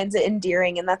he finds it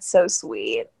endearing, and that's so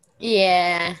sweet.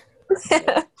 Yeah.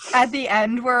 At the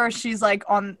end where she's like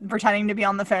pretending to be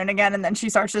on the phone again, and then she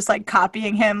starts just like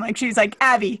copying him, like she's like,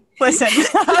 Abby, listen.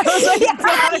 I was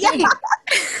like,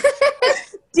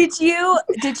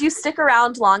 Did you stick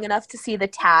around long enough to see the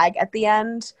tag at the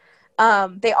end?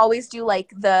 They always do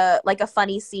like a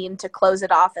funny scene to close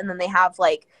it off, and then they have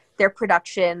like their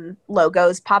production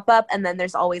logos pop up, and then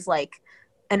there's always like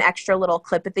an extra little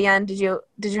clip at the end. Did you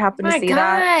happen to see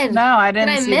that? No, I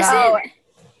didn't see that.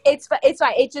 It's fine.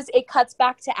 It cuts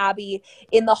back to Abby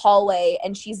in the hallway,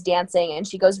 and she's dancing, and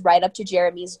she goes right up to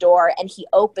Jeremy's door, and he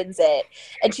opens it,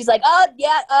 and she's like, "Oh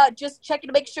yeah, just checking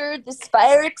to make sure this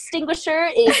fire extinguisher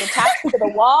is attached to the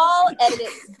wall, and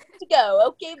it's good to go.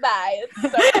 Okay, bye."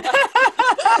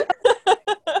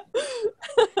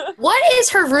 What is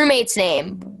her roommate's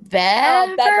name?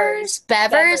 Bevers?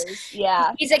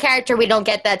 Yeah. He's a character we don't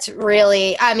get that's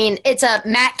really, I mean, it's a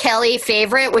Matt Kelly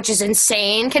favorite, which is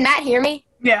insane. Can Matt hear me?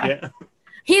 Yeah.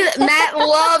 Matt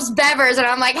loves Bevers, and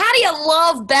I'm like, how do you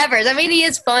love Bevers? I mean, he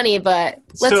is funny, but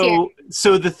let's hear.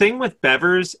 So the thing with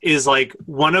Bevers is, like,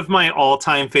 one of my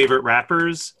all-time favorite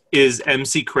rappers is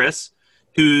MC Chris,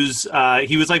 who's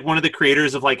he was like one of the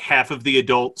creators of like half of the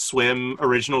Adult Swim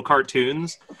original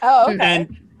cartoons. Oh, okay.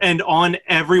 And on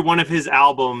every one of his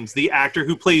albums, the actor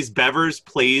who plays Bevers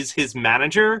plays his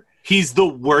manager. He's the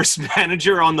worst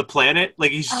manager on the planet.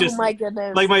 Like, he's just, oh my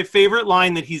goodness. Like, my favorite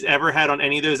line that he's ever had on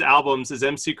any of those albums is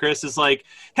MC Chris is like,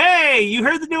 "Hey, you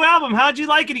heard the new album. How'd you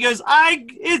like it?" He goes,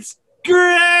 "It's great.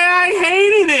 I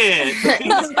hated it."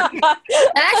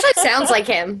 That actually sounds like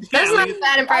him. That's not a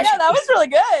bad impression. I know, that was really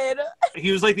good.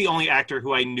 He was like the only actor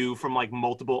who I knew from like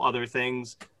multiple other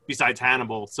things besides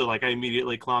Hannibal. So like I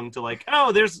immediately clung to like,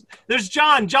 oh, there's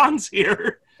John. John's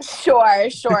here. Sure.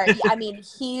 I mean,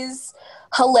 he's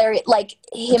hilarious. Like,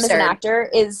 him as an actor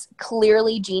is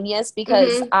clearly genius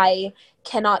because I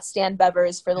cannot stand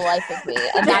Bevers for the life of me,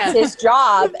 and that's his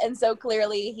job, and so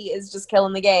clearly he is just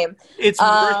killing the game. It's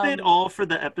worth it all for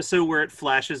the episode where it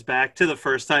flashes back to the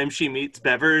first time she meets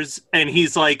Bevers, and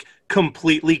he's like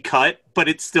completely cut, but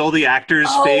it's still the actor's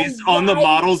face on the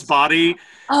model's body.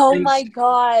 Oh my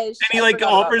gosh. And he like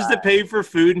offers to pay for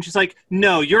food, and she's like,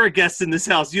 "No, you're a guest in this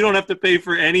house. You don't have to pay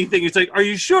for anything." He's like, "Are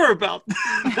you sure about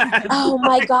that?" Oh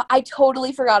my God. I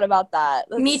totally forgot about that.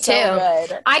 That's Me too. So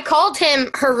good. I called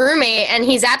him her roommate, and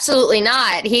he's absolutely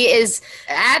not. He is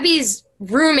Abby's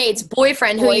roommate's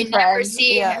boyfriend. Who you never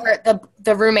see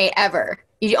the roommate ever.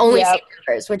 You only see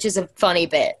Bevers, which is a funny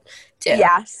bit too.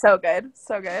 Yeah, so good.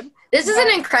 So good. This is an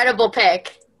incredible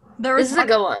pick. This is a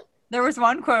good one. There was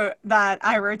one quote that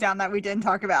I wrote down that we didn't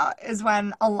talk about, is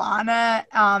when Alana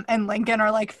and Lincoln are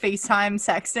like FaceTime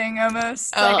sexting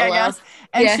almost, I guess.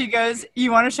 And she goes,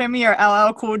 "You want to show me your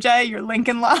LL Cool J, your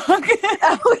Lincoln log?"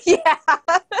 Oh, yeah.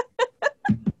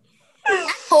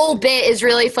 That whole bit is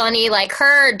really funny, like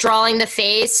her drawing the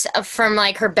face from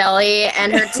like her belly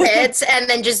and her tits, and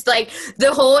then just like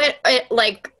the whole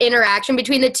like interaction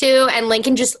between the two, and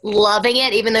Lincoln just loving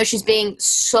it even though she's being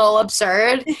so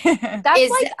absurd.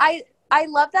 That's I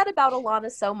love that about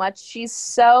Alana so much. She's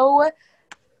so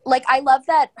like, I love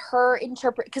that her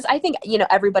because I think, you know,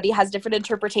 everybody has different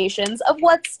interpretations of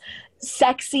what's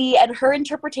sexy, and her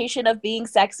interpretation of being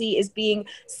sexy is being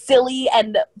silly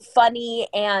and funny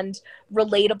and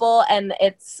relatable. And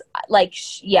it's like,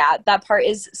 yeah, that part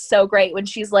is so great when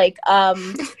she's like, I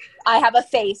have a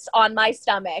face on my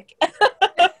stomach.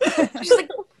 She's like,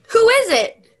 who is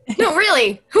it? No,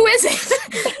 really, who is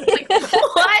it? Like,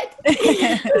 what?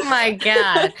 Oh my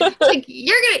God. Like,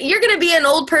 you're gonna be an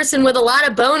old person with a lot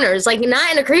of boners, like,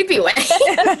 not in a creepy way.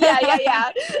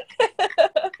 Yeah.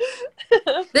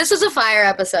 This was a fire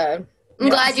episode. I'm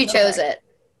glad you chose it.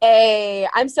 Hey,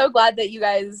 I'm so glad that you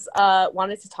guys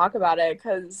wanted to talk about it,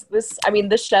 because this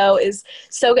show is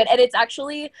so good. And it's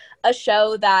actually a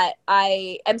show that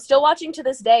I am still watching to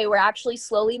this day. We're actually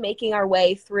slowly making our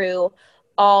way through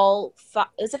all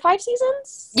is it 5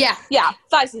 seasons? Yeah,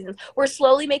 5 seasons. We're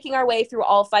slowly making our way through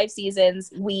all 5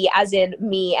 seasons. We, as in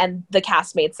me and the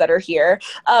castmates that are here,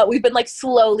 we've been like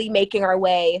slowly making our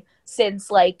way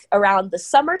since like around the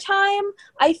summertime,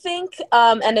 I think.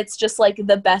 And it's just like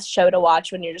the best show to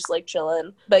watch when you're just like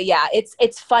chilling. But yeah,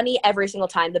 it's funny every single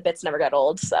time. The bits never get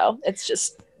old, so it's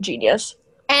just genius.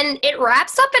 And it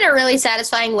wraps up in a really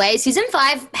satisfying way. Season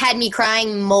 5 had me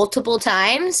crying multiple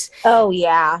times. Oh,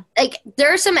 yeah. Like,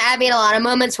 there are some Abby and Alana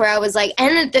moments where I was like,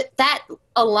 and that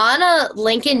Alana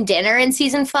Lincoln dinner in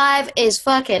season 5 is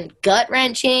fucking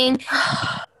gut-wrenching.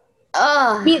 Oh.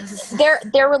 I mean,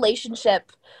 their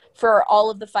relationship for all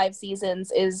of the 5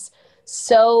 seasons is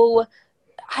so,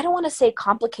 I don't want to say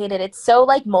complicated. It's so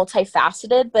like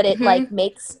multifaceted, but it like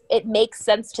makes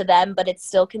sense to them, but it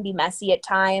still can be messy at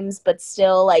times, but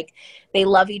still like they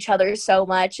love each other so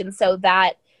much. And so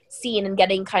that scene and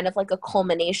getting kind of like a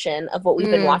culmination of what we've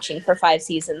been watching for 5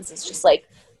 seasons is just like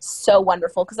so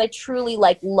wonderful, because I truly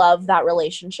like love that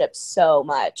relationship so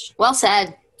much. Well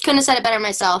said. Couldn't have said it better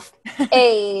myself.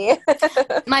 Hey.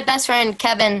 My best friend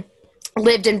Kevin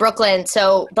lived in Brooklyn,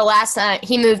 so the last time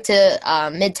he moved to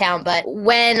Midtown, but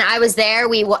when I was there,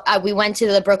 we went to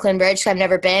the Brooklyn Bridge. I've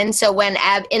never been. So when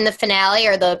in the finale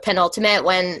or the penultimate,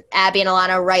 when Abby and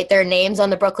Alana write their names on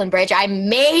the Brooklyn Bridge, I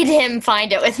made him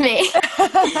find it with me.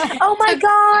 Oh my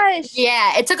gosh!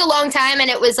 Yeah, it took a long time, and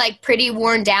it was like pretty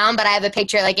worn down. But I have a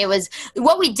picture. Like, it was,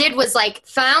 what we did was like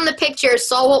found the picture,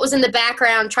 saw what was in the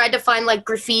background, tried to find like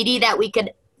graffiti that we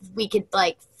could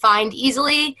like find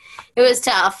easily. It was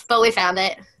tough, but we found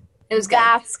it. It was good.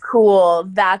 That's cool.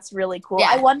 That's really cool. Yeah.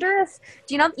 I wonder if,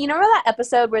 you know that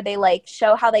episode where they like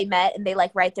show how they met and they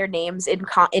like write their names in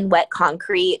wet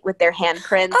concrete with their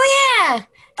handprints? Oh yeah,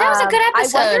 that was a good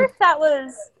episode.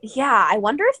 I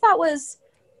wonder if that was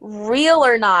real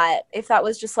or not. If that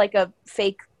was just like a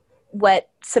fake wet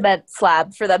cement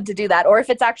slab for them to do that, or if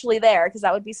it's actually there, because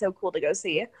that would be so cool to go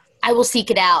see. I will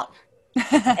seek it out.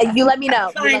 And you let me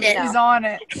know. He's on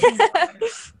it.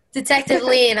 Detective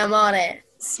Lean, I'm on it.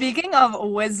 Speaking of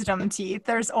wisdom teeth,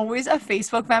 there's always a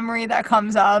Facebook memory that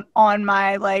comes up on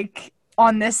my, like,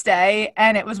 on this day,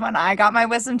 and it was when I got my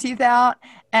wisdom teeth out,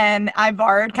 and I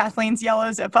borrowed Kathleen's yellow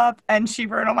zip up, and she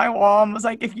wrote on my wall and was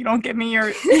like, if you don't give me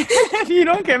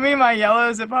my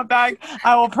yellow zip up bag,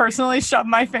 I will personally shove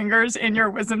my fingers in your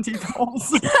wisdom teeth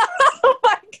holes. Oh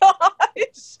my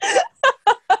gosh.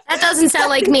 That doesn't sound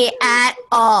like me at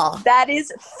all. That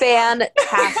is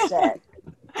fantastic.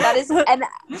 That is, and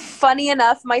funny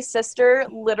enough, my sister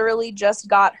literally just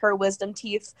got her wisdom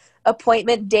teeth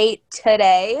appointment date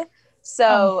today.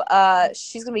 So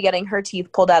she's going to be getting her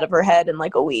teeth pulled out of her head in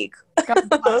like a week. God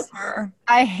bless her.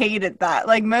 I hated that.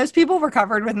 Like, most people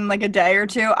recovered within like a day or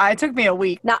two. It took me a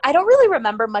week. Now, I don't really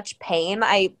remember much pain.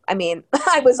 I mean,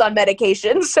 I was on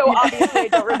medication, so obviously I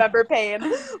don't remember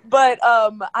pain. But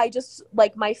I just,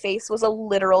 like, my face was a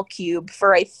literal cube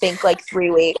for, I think, like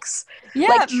 3 weeks. Yeah.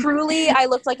 Like, truly, I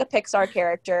looked like a Pixar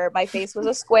character. My face was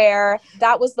a square.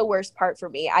 That was the worst part for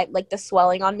me. Like, the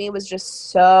swelling on me was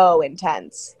just so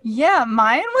intense. Yeah,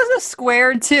 mine was a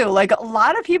square too. Like, a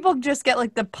lot of people just get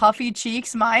like the puffy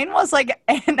cheeks. Mine was like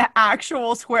an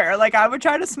actual square. Like, I would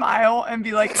try to smile and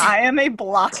be like, I am a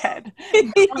blockhead.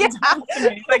 Yeah.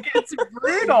 Like, it's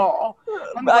brutal.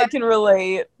 I can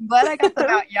relate. Glad I got them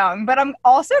out young. But I'm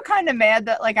also kind of mad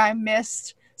that like I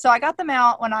missed. So I got them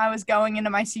out when I was going into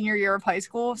my senior year of high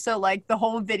school. So like the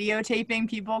whole videotaping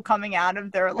people coming out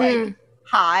of their like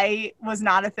high was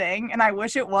not a thing. And I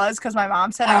wish it was, because my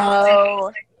mom said I was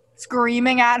like,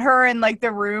 screaming at her in like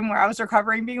the room where I was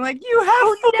recovering, being like, you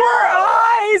have 4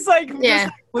 eyes, like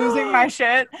just losing my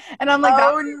shit. And I'm like,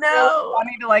 that was so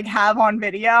funny to like have on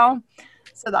video.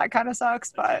 So that kind of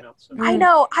sucks, but I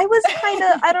know. I was kind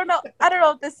of, I don't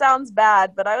know if this sounds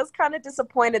bad, but I was kind of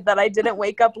disappointed that I didn't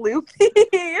wake up loopy.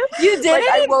 You did? Like,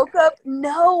 I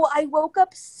woke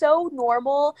up so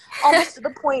normal, almost to the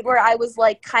point where I was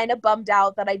like kind of bummed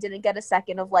out that I didn't get a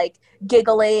second of like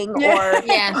giggling or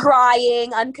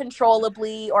crying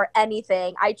uncontrollably or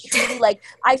anything. I truly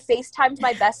I FaceTimed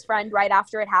my best friend right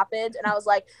after it happened, and I was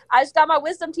like, I just got my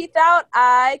wisdom teeth out.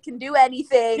 I can do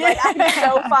anything. Like, I'm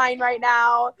so fine right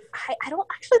now. I don't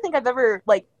actually think I've ever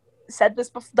said this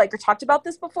before, or talked about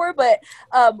this before, but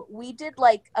we did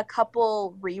a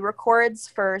couple re-records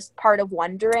for part of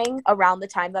Wondering around the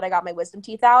time that I got my wisdom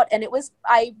teeth out, and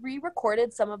I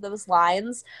re-recorded some of those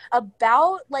lines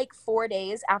about 4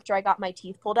 days after I got my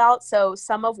teeth pulled out. So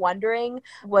some of Wondering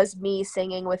was me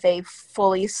singing with a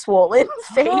fully swollen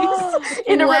face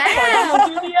in a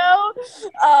recording studio,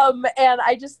 and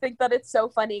I just think that it's so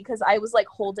funny because I was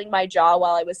holding my jaw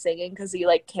while I was singing because you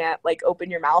can't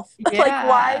open your mouth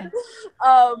wide.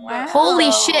 Wow.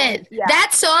 Holy shit. Yeah.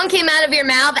 That song came out of your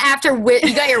mouth after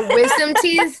you got your wisdom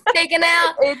teeth taken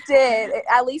out? It did.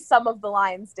 At least some of the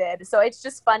lines did. So it's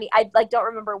just funny. I don't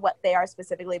remember what they are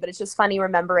specifically, but it's just funny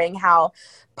remembering how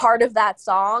part of that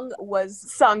song was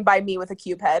sung by me with a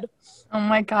cube head. Oh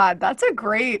my god, that's a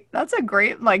great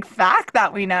fact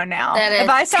that we know now. That is if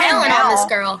I sang talent now, on this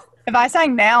girl. If I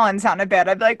sang now and sounded bad,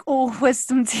 I'd be like, oh,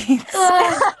 wisdom teeth.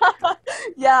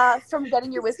 Yeah, from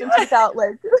getting your wisdom teeth out,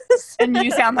 And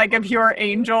you sound like a pure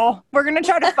angel. We're gonna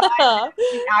try to find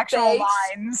the actual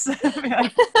lines.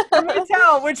 Let me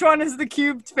tell which one is the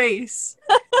cubed face.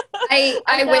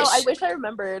 I wish I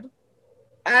remembered.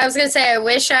 I was gonna say I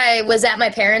wish I was at my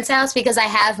parents' house because I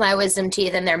have my wisdom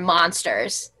teeth and they're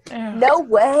monsters. No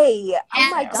way. Oh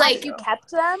my It's god, you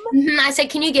kept them? I said,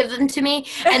 can you give them to me?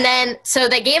 And then, so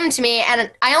they gave them to me, and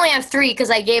I only have 3 because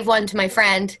I gave one to my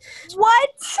friend. What?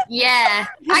 Yeah.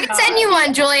 I can send you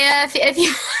one, Julia, if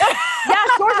you...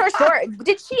 Yeah, sure.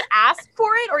 Did she ask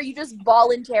for it, or you just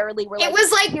voluntarily were It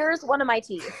was here's one of my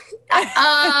teeth?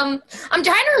 I'm trying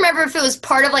to remember if it was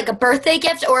part of a birthday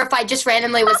gift or if I just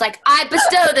randomly was like, I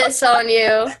bestow this on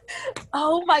you.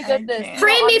 Oh my goodness.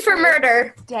 Free me for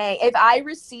murder. Dang, if I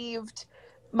received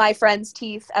my friend's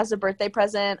teeth as a birthday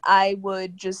present, I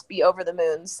would just be over the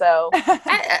moon. So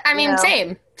I mean,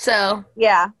 same. So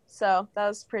yeah, so that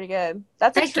was pretty good.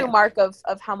 That's Thank a true you. mark of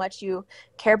how much you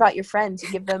care about your friends.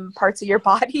 You give them parts of your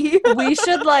body. We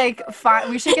should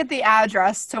we should get the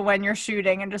address to when you're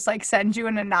shooting and just send you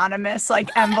an anonymous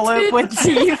envelope with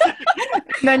teeth.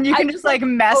 And then you can just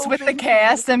mess with the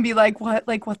cast and be like, what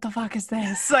the fuck is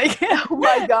this? Oh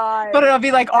my god. But it'll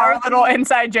be our little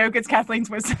inside joke. It's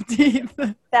Kathleen's wisdom teeth.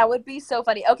 That would be so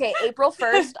funny. Okay, April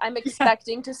 1st, I'm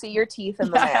expecting to see your teeth in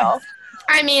the mail.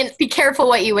 I mean, be careful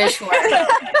what you wish for.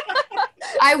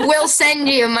 I will send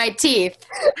you my teeth.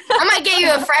 I might get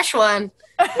you a fresh one.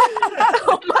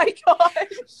 Oh my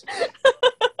gosh.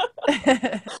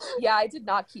 Yeah, I did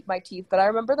not keep my teeth, but I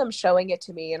remember them showing it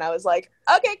to me, and I was like,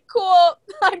 okay, cool.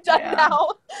 I'm done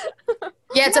now.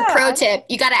 Yeah, it's a pro tip.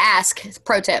 You got to ask. It's a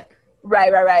pro tip.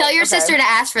 Right. Tell your sister to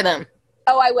ask for them.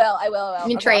 Oh, I will.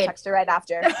 You can trade. I'll text her right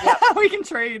after. Yep. We can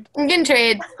trade. You can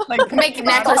trade. Make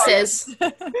necklaces.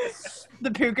 The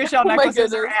puka shell my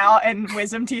necklaces are goodness. out and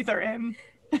wisdom teeth are in.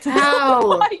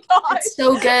 Oh, my gosh. it's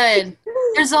so good.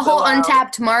 There's a whole wow.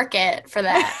 untapped market for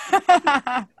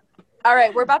that. All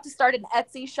right, we're about to start an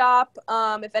Etsy shop.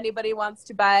 If anybody wants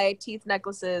to buy teeth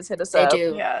necklaces, hit us They up.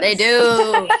 do. Yes. They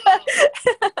do.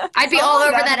 I'd be all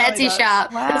over that definitely Etsy does.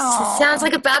 shop. Wow. It sounds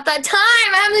like about that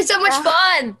time. I'm having so much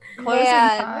fun. Closing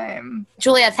Man. time.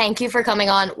 Julia, thank you for coming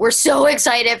on. We're so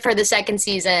excited for the second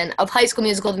season of High School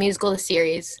Musical, the musical, the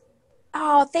series.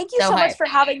 Oh, thank you So so much hyped. for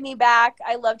having me back.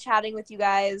 I love chatting with you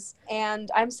guys, and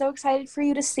I'm so excited for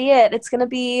you to see it. It's going to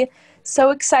be so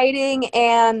exciting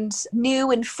and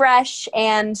new and fresh,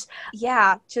 and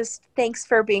yeah, just thanks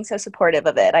for being so supportive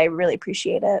of it. I really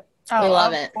appreciate it. Oh, We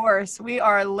love of it. course. We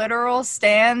are literal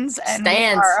stans, and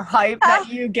Stans. we are hyped that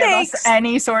you give us Thanks.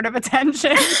 any sort of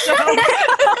attention. So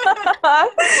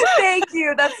Thank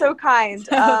you. That's so kind.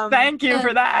 thank you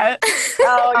for that.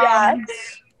 Oh, yeah.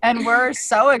 And we're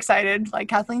so excited, like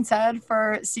Kathleen said,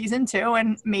 for season 2,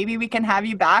 and maybe we can have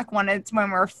you back when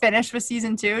we're finished with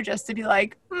season 2, just to be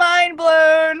like, mind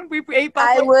blown. We ate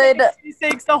buffalo would- chicken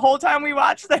cheesesteaks the whole time we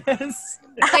watched this.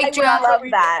 I would love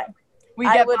that. We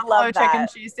I get would buffalo love chicken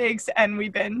that. cheesesteaks and we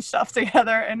binge stuff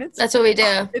together, and That's what we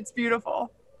do. it's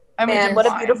beautiful. And we Man, drink what a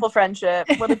wine. beautiful friendship.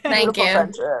 What a Thank beautiful you.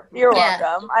 friendship. You're Yeah.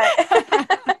 welcome.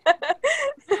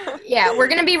 Yeah, we're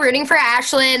going to be rooting for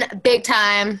Ashlyn big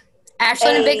time.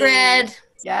 Ashlyn and Big Hey. Red.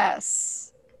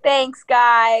 Yes. Thanks,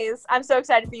 guys. I'm so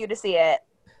excited for you to see it.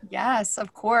 Yes,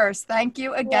 of course. Thank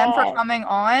you again for coming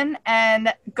on,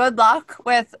 and good luck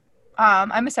with I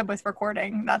almost said with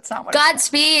recording. That's not what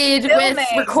Godspeed with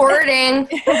recording.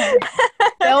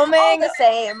 Filming. All the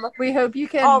same. We hope you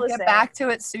can get back to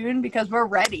it soon because we're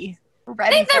ready. We're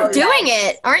ready. I think they're doing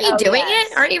it. Aren't you doing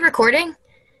it? Aren't you recording?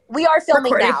 We are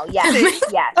filming now. Yes.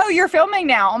 Yes. Oh, you're filming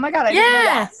now. Oh my God. I didn't know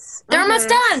that. They're almost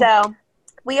done. So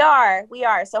we are.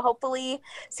 So hopefully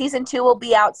season 2 will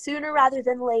be out sooner rather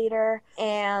than later.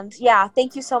 And yeah,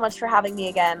 thank you so much for having me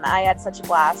again. I had such a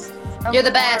blast. You're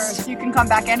the best. You can come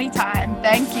back anytime.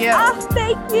 Thank you. Oh,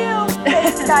 thank you.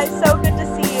 Thanks, guys. So good to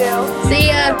see you. See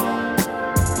ya.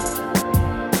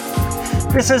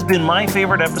 This has been My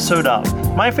Favorite Episode Of.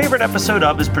 My Favorite Episode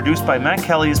Of is produced by Matt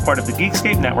Kelly as part of the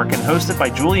Geekscape Network and hosted by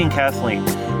Julie and Kathleen.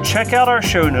 Check out our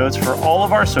show notes for all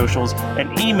of our socials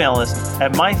and email us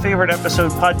at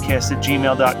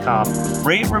myfavoriteepisodepodcast@gmail.com.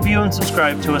 Rate, review, and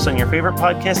subscribe to us on your favorite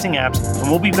podcasting apps, and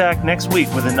we'll be back next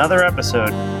week with another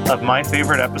episode of My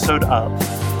Favorite Episode Of.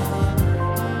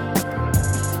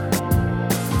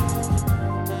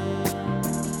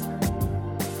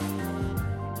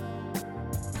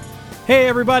 Hey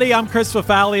everybody, I'm Chris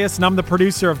Fafalius, and I'm the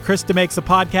producer of Krista Makes a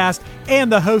Podcast and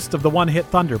the host of the One Hit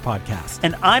Thunder podcast.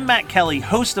 And I'm Matt Kelly,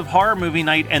 host of Horror Movie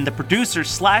Night and the producer /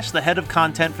 the head of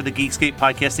content for the Geekscape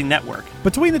Podcasting Network.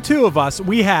 Between the two of us,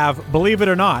 we have, believe it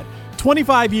or not,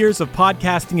 25 years of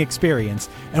podcasting experience,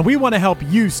 and we want to help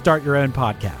you start your own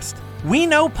podcast. We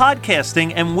know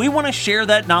podcasting, and we want to share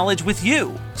that knowledge with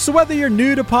you. So whether you're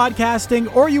new to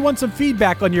podcasting or you want some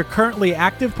feedback on your currently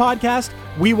active podcast,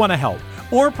 we want to help.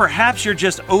 Or perhaps you're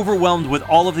just overwhelmed with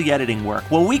all of the editing work.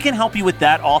 Well, we can help you with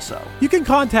that also. You can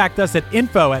contact us at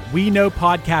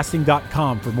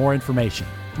info@weknowpodcasting.com for more information.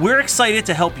 We're excited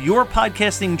to help your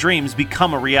podcasting dreams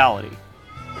become a reality.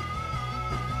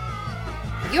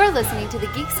 You're listening to the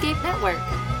Geekscape Network.